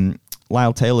mean.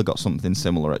 Lyle Taylor got something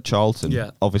similar at Charlton.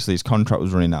 Yeah. Obviously, his contract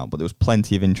was running out, but there was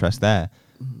plenty of interest there.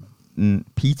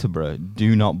 Peterborough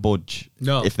do not budge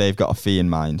if they've got a fee in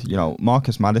mind.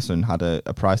 Marcus Maddison had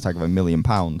a price tag of £1 million,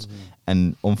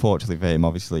 and unfortunately for him,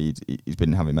 obviously he's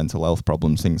been having mental health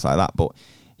problems, things like that. But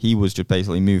he was just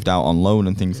basically moved out on loan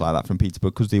and things like that from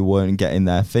Peterborough because they weren't getting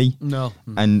their fee.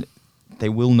 And they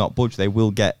will not budge. They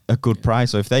will get a good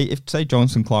price. So if say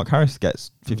Johnson Clark Harris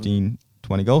gets 15,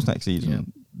 20 goals next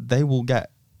season, they will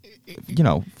get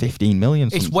 15 million.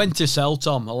 It's when to sell,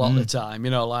 Tom, a lot of the time.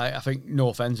 I think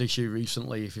North End's issue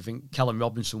recently, if you think Callum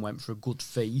Robinson went for a good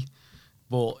fee,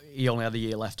 but he only had a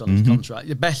year left on his contract.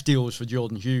 The best deal was for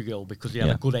Jordan Hugill because he had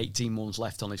a good 18 months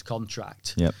left on his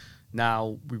contract. Yep.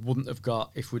 Now, we wouldn't have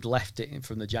got, if we'd left it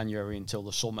from the January until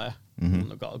the summer, we wouldn't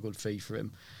have got a good fee for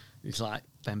him. It's like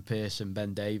Ben Pearson,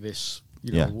 Ben Davis,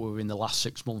 were in the last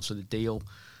 6 months of the deal.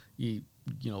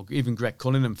 Even Greg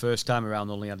Cunningham, first time around,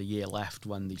 only had a year left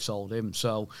when they sold him.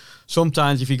 So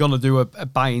sometimes if you're going to do a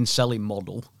buying selling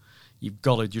model, you've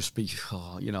got to just be,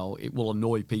 it will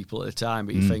annoy people at the time,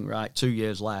 but you think, right, 2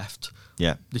 years left.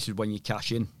 Yeah, this is when you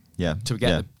cash in. Yeah, to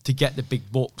get the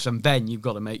big bucks, and then you've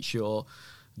got to make sure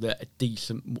that a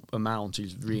decent amount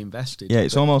is reinvested. Yeah,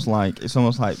 it's almost like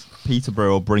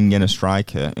Peterborough will bring in a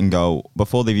striker and go,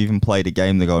 before they've even played a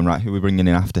game, they're going, right, who are we bringing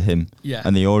in after him? Yeah.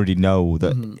 And they already know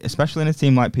that, especially in a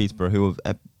team like Peterborough, who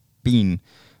have been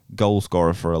goal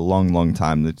scorer for a long, long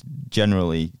time, that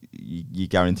generally you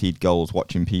guaranteed goals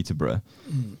watching Peterborough.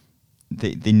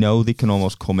 They know they can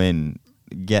almost come in,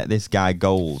 get this guy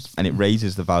goals, and it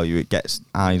raises the value. It gets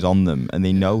eyes on them, and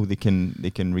they know they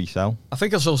can resell. I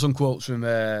think I saw some quotes from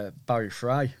Barry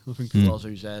Fry, I think it was,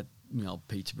 who's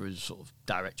Peterborough's sort of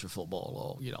director of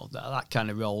football, or that kind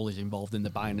of role is involved in the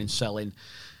buying and selling.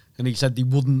 And he said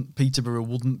Peterborough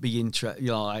wouldn't be interested.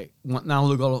 Now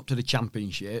they've got up to the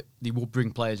Championship, they will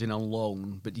bring players in on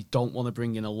loan, but they don't want to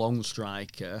bring in a loan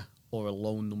striker or a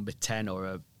loan number 10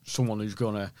 or someone who's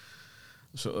going to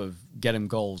sort of get them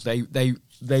goals.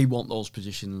 They want those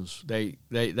positions. They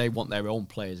want their own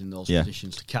players in those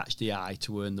positions to catch the eye,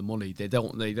 to earn the money.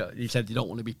 He said they don't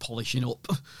want to be polishing up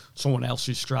someone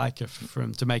else's striker for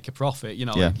them to make a profit.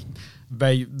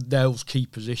 Those key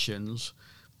positions,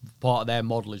 part of their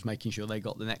model is making sure they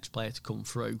got the next player to come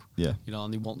through. Yeah.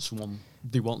 And they want someone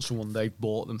they've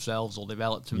bought themselves or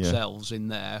developed themselves in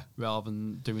there rather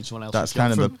than doing someone else. That's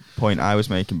kind of the point I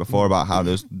was making before about how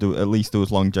at least there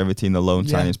was longevity in the loan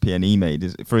signings PNE made.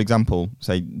 Is, for example,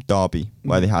 say Derby,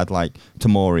 where they had like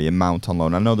Tamori and Mount on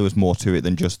loan. I know there was more to it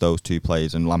than just those two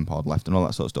players and Lampard left and all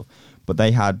that sort of stuff, but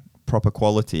they had proper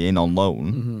quality in on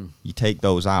loan. You take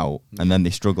those out and then they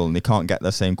struggle and they can't get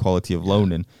the same quality of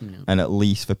loaning. And at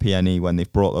least for PNE, when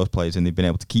they've brought those players in, they've been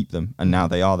able to keep them, and now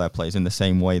they are their players in the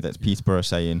same way that Peterborough are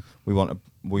saying we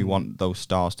want those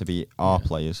stars to be our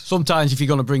players. Sometimes if you're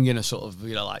going to bring in a sort of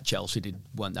like Chelsea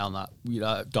went down that,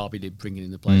 Derby did bringing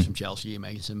in the players from Chelsea,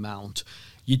 Mason Mount,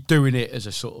 you're doing it as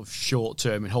a sort of short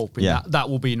term and hoping that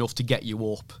will be enough to get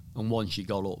you up. And once you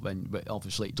got up, then but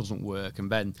obviously it doesn't work. And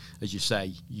then, as you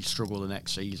say, you struggle the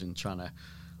next season trying to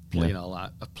play.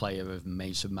 Like a player of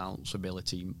Mason Mount's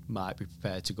ability might be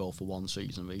prepared to go for one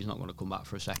season, but he's not going to come back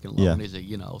for a second loan, is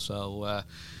he? So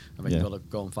you've got to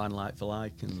go and find like for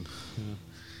like. And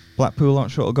Blackpool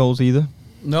aren't short of goals either.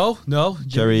 No.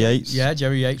 Jerry Yates. Yeah,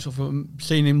 Jerry Yates. I've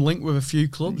seen him linked with a few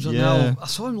clubs. And now I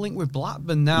saw him linked with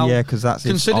Blackburn now. Yeah, because that's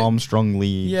his Armstrong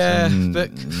League. Yeah, but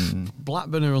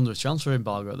Blackburn are under a transfer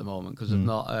embargo at the moment because they've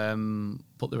not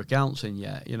put their accounts in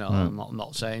yet. I'm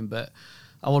not saying, but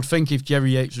I would think if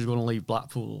Jerry Yates was going to leave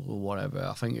Blackpool or whatever,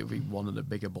 I think it would be one of the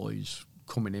bigger boys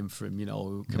coming in for him,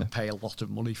 who can pay a lot of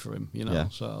money for him,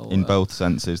 So in both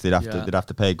senses, they'd have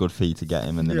to pay a good fee to get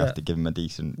him, and they'd have to give him a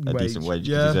decent wage because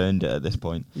he's earned it at this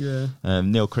point. Yeah.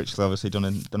 Neil Critchley obviously done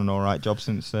an all right job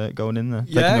since going in there,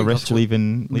 taking a risk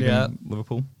leaving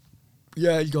Liverpool.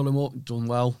 Yeah, he's got him up, done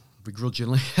well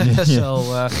begrudgingly.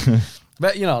 So.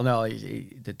 But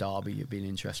the Derby would be an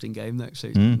interesting game next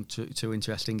season. Two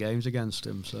interesting games against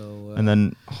him. So and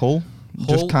then Hull,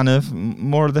 just kind of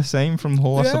more of the same from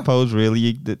Hull, I suppose.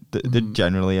 Really, they're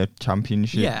generally a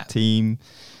Championship team.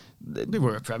 They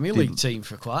were a Premier League team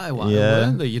for quite a while,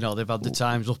 weren't they? They've had the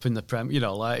times up in the Prem.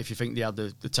 Like if you think they had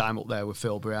the time up there with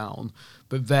Phil Brown,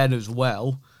 but then as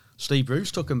well, Steve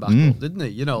Bruce took them back up, didn't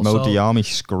he? Mo Diarmi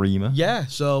screamer. Yeah.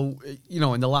 So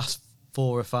in the last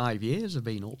 4 or 5 years have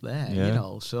been up there,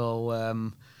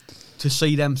 so to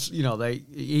see them,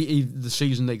 the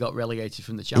season they got relegated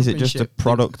from the Championship. Is it just a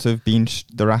product of being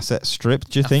their assets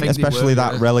stripped, do you think? Especially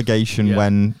that relegation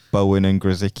when Bowen and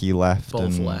Grzycki left.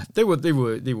 Both left. They were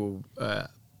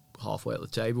halfway at the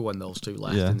table when those two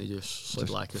left, and they just slid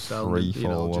like a stone.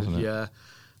 3-4, wasn't it? Yeah.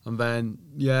 And then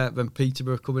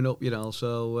Peterborough coming up,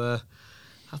 so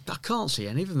I can't see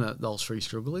any of them those three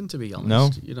struggling, to be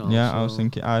honest. No, I was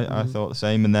thinking. I thought the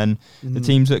same. And then the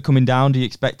teams that are coming down, do you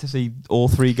expect to see all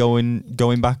three going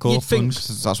back up?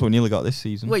 Because that's what we nearly got this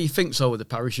season. Well, you think so with the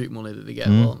parachute money that they get,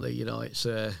 won't they? It's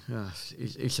a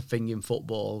thing in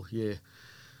football.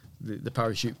 The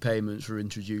parachute payments were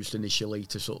introduced initially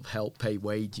to sort of help pay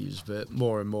wages, but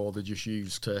more and more they're just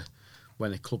used to.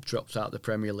 When a club drops out of the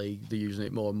Premier League, they're using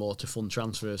it more and more to fund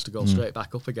transfers to go straight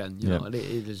back up again. And it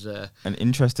is. And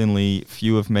interestingly,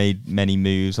 few have made many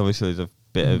moves. Obviously, there's a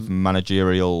bit of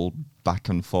managerial back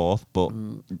and forth, but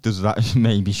does that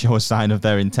maybe show a sign of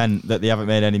their intent that they haven't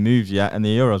made any moves yet, and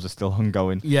the Euros are still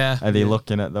ongoing? Yeah. Are they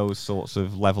looking at those sorts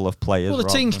of level of players? Well, the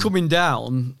team's coming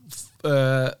down.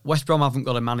 West Brom haven't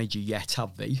got a manager yet,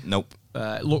 have they? Nope.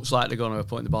 It looks like they're going to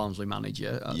appoint the Barnsley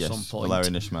manager at some point.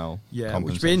 Valerian Ismail. Yeah,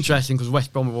 which would be interesting because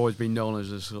West Brom have always been known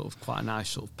as a sort of quite a nice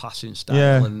sort of passing style.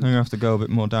 Yeah, I'm going to have to go a bit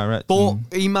more direct. But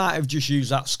he might have just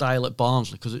used that style at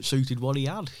Barnsley because it suited what he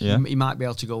had. Yeah. He might be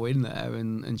able to go in there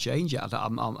and change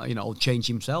it. Change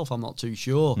himself. I'm not too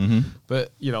sure.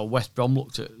 But West Brom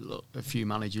looked at a few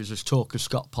managers. There's talk of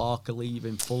Scott Parker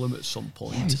leaving Fulham at some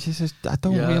point. Yeah, it's just, I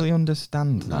don't really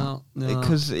understand that. No.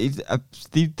 Because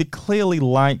they clearly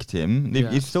liked him.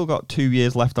 He's still got 2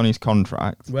 years left on his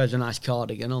contract. Wears a nice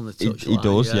cardigan on the touchline. He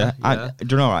does, yeah. Do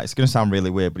you know? Right, it's going to sound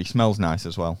really weird, but he smells nice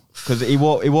as well. Because he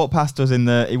walked past us in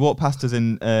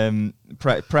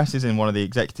presses in one of the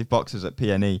executive boxes at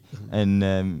PNE,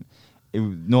 and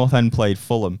North End played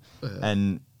Fulham,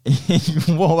 and he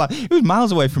was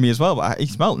miles away from me as well, but he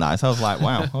smelled nice. I was like,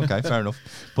 wow, okay, fair enough.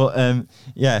 But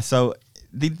so.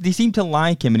 They seem to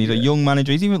like him, and he's a young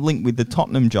manager. He's even linked with the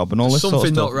Tottenham job and all this sort of stuff.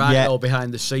 Something not right though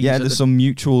behind the scenes. Yeah, there's some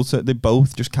mutual. So they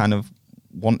both just kind of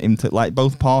want him to, like,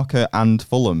 both Parker and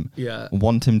Fulham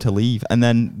want him to leave, and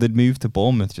then the move to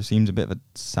Bournemouth just seems a bit of a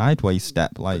sideways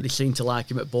step. Like, they seem to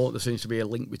like him at Bournemouth. There seems to be a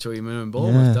link between him and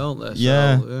Bournemouth, don't there?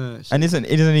 So, and isn't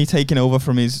he taking over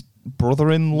from his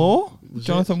brother-in-law,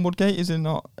 Jonathan Woodgate? Is he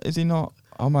not?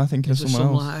 Or am I thinking of someone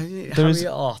else? Harriet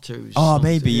Arthurs. Oh,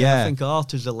 maybe, yeah. I think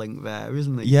Arthur's a link there,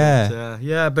 isn't it?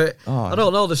 Yeah. But I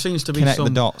don't know. There seems to be connect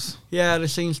the dots. Yeah, there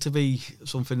seems to be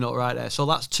something not right there. So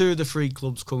that's 2 of the 3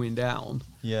 clubs coming down.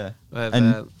 Yeah.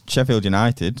 And Sheffield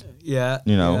United. Yeah.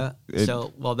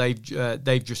 So,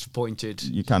 they've just appointed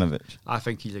Jukanovic. I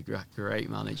think he's a great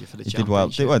manager for the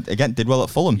Championship. Did well at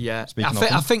Fulham. Yeah.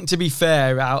 I think to be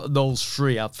fair, out of those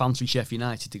 3, I'd fancy Sheffield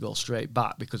United to go straight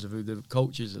back because of who the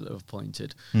coaches that they've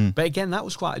appointed. But again, that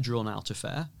was quite a drawn-out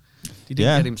affair. They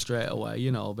didn't get him straight away,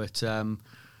 but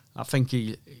I think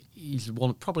he's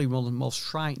probably one of the most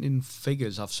frightening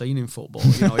figures I've seen in football.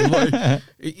 He's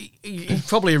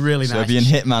probably a really nice Serbian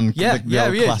hitman. He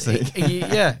classic.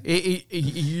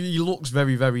 He looks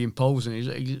very, very imposing.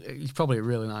 He's probably a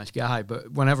really nice guy.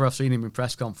 But whenever I've seen him in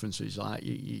press conferences, like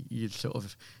you sort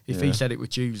of, if he said it was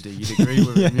Tuesday, you'd agree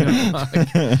with him.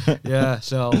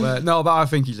 So but I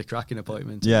think he's a cracking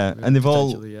appointment. Yeah, and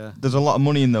there's a lot of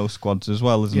money in those squads as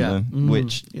well, isn't there?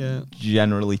 Which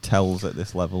generally tells at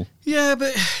this level. Yeah,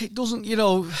 but it doesn't,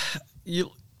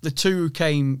 the 2 who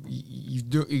came,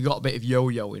 you got a bit of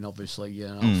yo-yoing, obviously,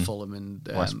 Fulham and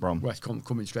West Brom. West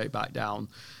coming straight back down.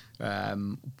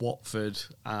 Watford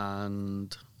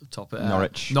and top of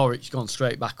Norwich gone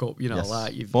straight back up,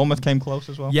 Bournemouth came close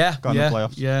as well. Yeah, got in the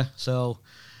playoffs. Yeah, so...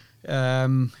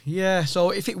 so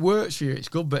if it works for you, it's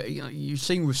good. But you've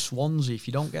seen with Swansea, if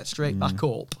you don't get straight back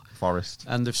up, Forest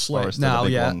and they've slipped Forest now,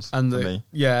 and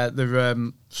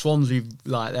Swansea,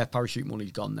 like, their parachute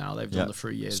money's gone now. They've done the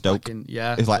 3 years. Stoke, back in,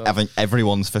 it's like having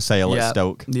everyone's for sale at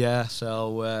Stoke. Yeah,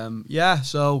 so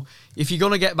so if you're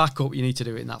gonna get back up, you need to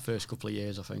do it in that first couple of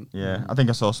years, I think. Yeah, I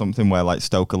think I saw something where like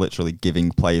Stoke are literally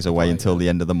giving players away until the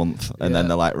end of the month, and then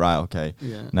they're like, right, okay,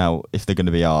 now if they're going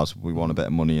to be ours, we want a bit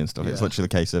of money and stuff. It's literally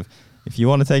the case of, if you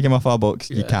want to take him off our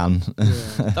books, you can.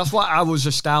 That's why I was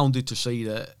astounded to see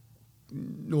that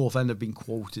North End have been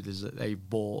quoted as that they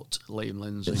bought Liam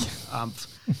Lindsay.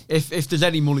 If there's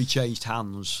any money changed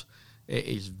hands, it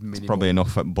is minimal. It's probably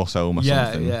enough at bus home or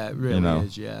something. Yeah, it really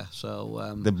is. Yeah,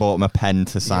 so they bought him a pen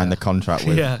to sign the contract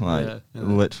with.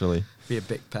 Literally. Be a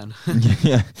big pen.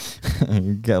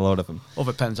 Get a load of them.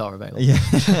 Other pens are available.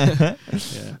 Yeah.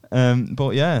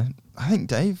 But I think,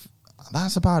 Dave,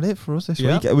 that's about it for us this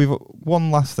week. We've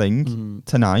one last thing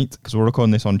tonight, because we're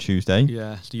recording this on Tuesday.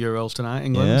 Yeah, it's the Euros tonight,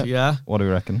 England. Yeah. What do we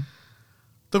reckon?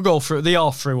 They'll go through. They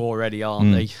are through already,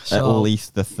 aren't they? So, at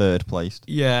least the 3rd placed.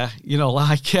 Yeah,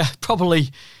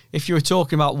 probably. If you were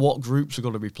talking about what groups are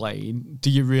going to be playing, do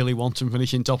you really want them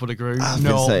finishing top of the group?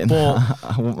 No, but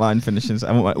I won't mind finishing.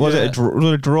 Was it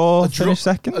a draw? Finish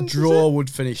second? A draw would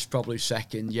finish probably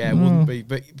second. Yeah, it wouldn't be.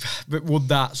 But would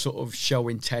that sort of show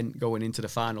intent going into the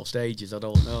final stages? I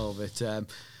don't know. But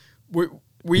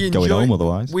we enjoyed going home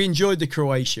otherwise. We enjoyed the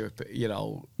Croatia,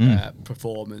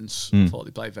 performance. Thought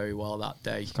they played very well that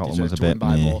day. Scotland was a bit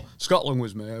more. Scotland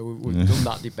was more. We've done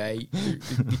that debate.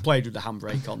 They played with the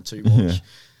handbrake on too much.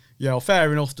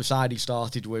 Fair enough, the side he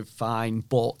started with, fine,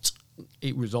 but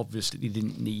it was obvious that they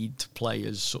didn't need to play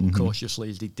as sort of cautiously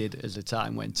as they did as the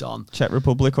time went on. Czech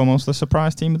Republic, almost the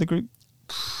surprise team of the group.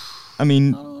 I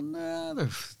mean, I don't know.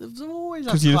 They've always,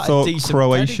 because you'd thought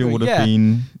Croatia would have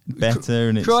been better.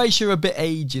 And Croatia are a bit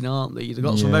aging, aren't they? They've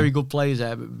got some very good players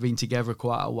there, but been together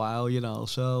quite a while,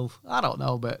 So I don't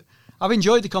know, but I've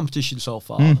enjoyed the competition so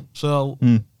far. So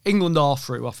England are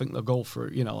through. I think they'll go through.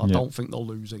 I Yeah. don't think they'll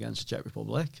lose against the Czech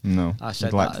Republic. No, I said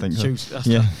I'd like that to think so. Tuesday.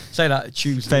 Yeah. Say that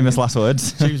Tuesday. Famous last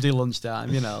words. Tuesday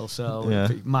lunchtime. So Yeah.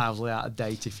 mildly out of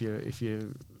date if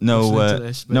you No, listening to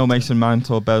this, no but, Mason Mount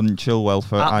or Ben Chilwell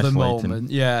for at isolating. the moment.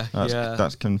 Yeah,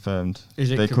 That's confirmed. Is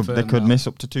it they confirmed could now? miss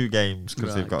up to 2 games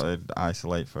because they've Right. got to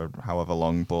isolate for however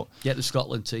long. But Yet the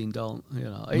Scotland team don't.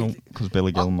 because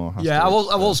Billy Gilmore has. Yeah, to,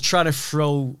 I was trying to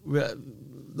throw.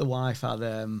 The wife had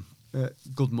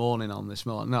Good Morning on this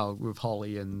morning. No, with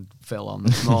Holly and Phil on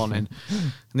this morning,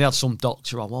 and they had some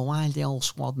doctor on. Well, why is the whole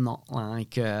squad not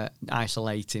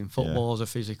isolating? Football's a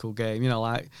physical game.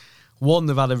 One,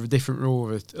 they've had a different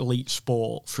rule of elite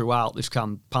sport throughout this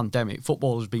pandemic.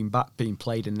 Football has been being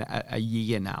played in a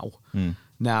year now.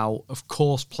 Now, of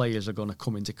course, players are going to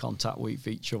come into contact with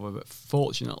each other, but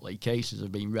fortunately, cases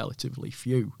have been relatively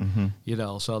few.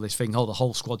 So this thing, the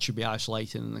whole squad should be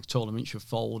isolated and the tournament should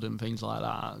fold and things like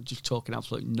that. Just talking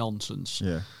absolute nonsense.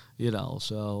 Yeah.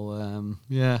 So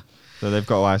they've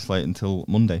got to isolate until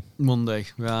Monday. Monday,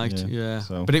 right? Yeah.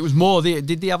 So. But it was more. Did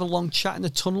they have a long chat in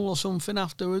the tunnel or something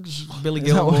afterwards? Billy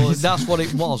Is that what Gilmore. it is? That's what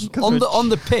it was. on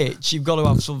the pitch, you've got to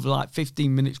have something like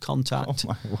 15 minutes contact. Oh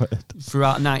my word!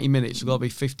 Throughout 90 minutes, there's got to be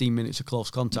 15 minutes of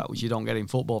close contact, which you don't get in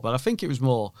football. But I think it was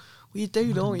more. Well, you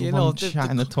do, don't you? Chat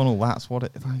in the tunnel. That's what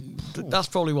it. That's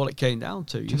probably what it came down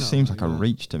to. Just seems like a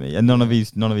reach to me. And none of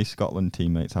his Scotland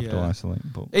teammates have to isolate.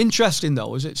 But interesting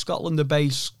though, is it Scotland are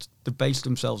based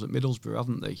themselves at Middlesbrough,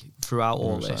 haven't they? Throughout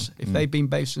all this, if they've been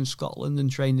based in Scotland and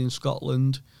trained in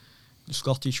Scotland, the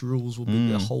Scottish rules will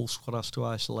be the whole squad has to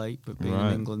isolate. But being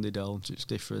in England, they don't. It's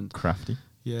different. Crafty.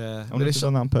 Yeah, I wonder if they've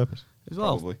done that on purpose. As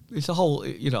well, Probably. it's a whole.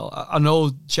 I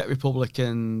know Czech Republic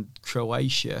and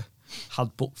Croatia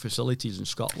had booked facilities in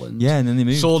Scotland. Yeah, and then they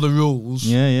moved. Saw the rules.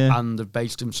 Yeah. And they've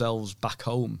based themselves back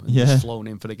home and Yeah. just flown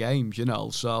in for the games.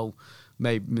 So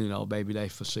maybe they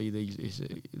foresee these.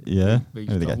 Yeah, these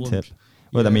maybe they get problems. tipped.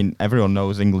 Well, I mean, everyone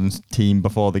knows England's team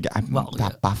before they get. Well,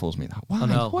 that baffles me. That why? I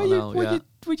know, What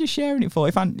are you sharing it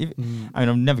for? I mean,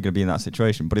 I'm never going to be in that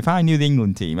situation. But if I knew the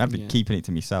England team, I'd be keeping it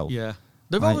to myself. Yeah.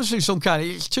 They've obviously some kind of.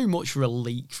 It's too much for a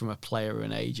leak from a player or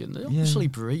an agent. They obviously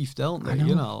brief, don't they?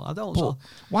 I don't. But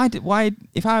why?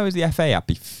 If I was the FA, I'd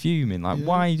be fuming.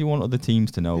 Why do you want other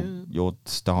teams to know your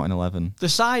starting 11? The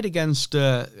side against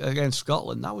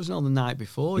Scotland, that was on the night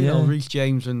before. Reece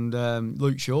James and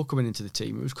Luke Shaw coming into the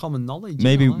team. It was common knowledge.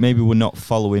 Maybe we're not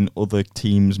following other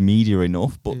teams' media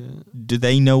enough. But do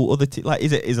they know other teams?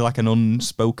 Is it like an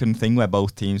unspoken thing where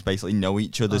both teams basically know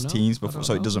each other's teams before,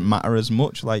 so it doesn't matter as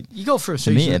much? You go for a to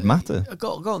me, it'd matter.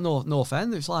 Got North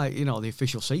End. It's like the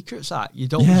official secrets act. You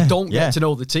don't get to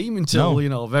know the team until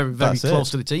very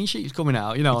close to the team sheet's coming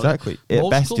out. Exactly. At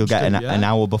best, you'll get an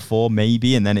hour before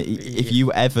maybe, and then if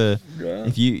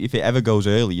it ever goes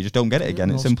early, you just don't get it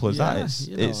again. It's simple as that.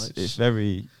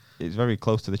 It's very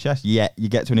close to the chest. Yet you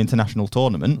get to an international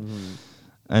tournament.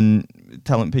 And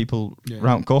telling people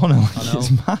round corner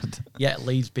it's mad. Yeah,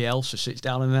 Leeds Bielsa sits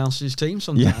down and announces his team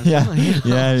sometimes.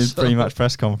 It's pretty much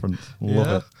press conference.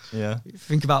 Love it. Yeah.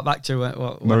 Think about back to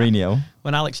Mourinho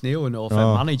when Alex Neil was North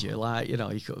End manager.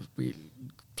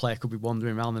 Player could be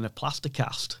wandering around in a plaster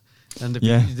cast. And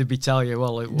they'd be telling you,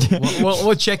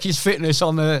 we'll check his fitness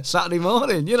on a Saturday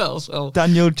morning, So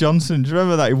Daniel Johnson, do you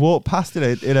remember that? He walked past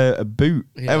it in a boot.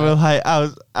 Yeah. And we're like,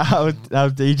 how's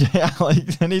DJ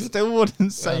Alex? And he still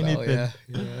wouldn't say anything.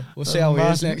 Yeah. We'll see how he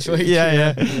is next week.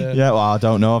 Yeah. Well, I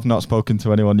don't know. I've not spoken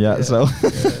to anyone yet, so.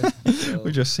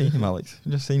 We've just seen him, Alex.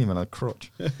 We've just seen him in a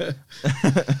crutch.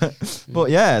 But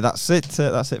that's it.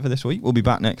 That's it for this week. We'll be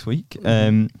back next week.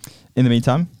 In the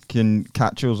meantime, you can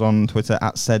catch us on Twitter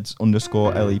at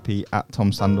 @SEDS_LEP, at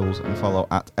Tom Sandals, and follow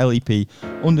at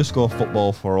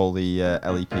LEP_football for all the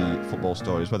LEP football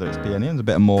stories, whether it's PNE, there's a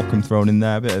bit of Morecambe thrown in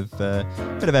there, a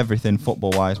bit of everything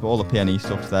football-wise, but all the PNE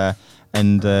stuff's there.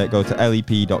 And go to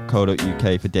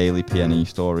lep.co.uk for daily PNE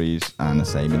stories, and the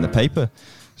same in the paper.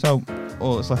 So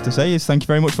all that's left to say is thank you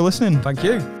very much for listening. Thank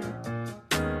you.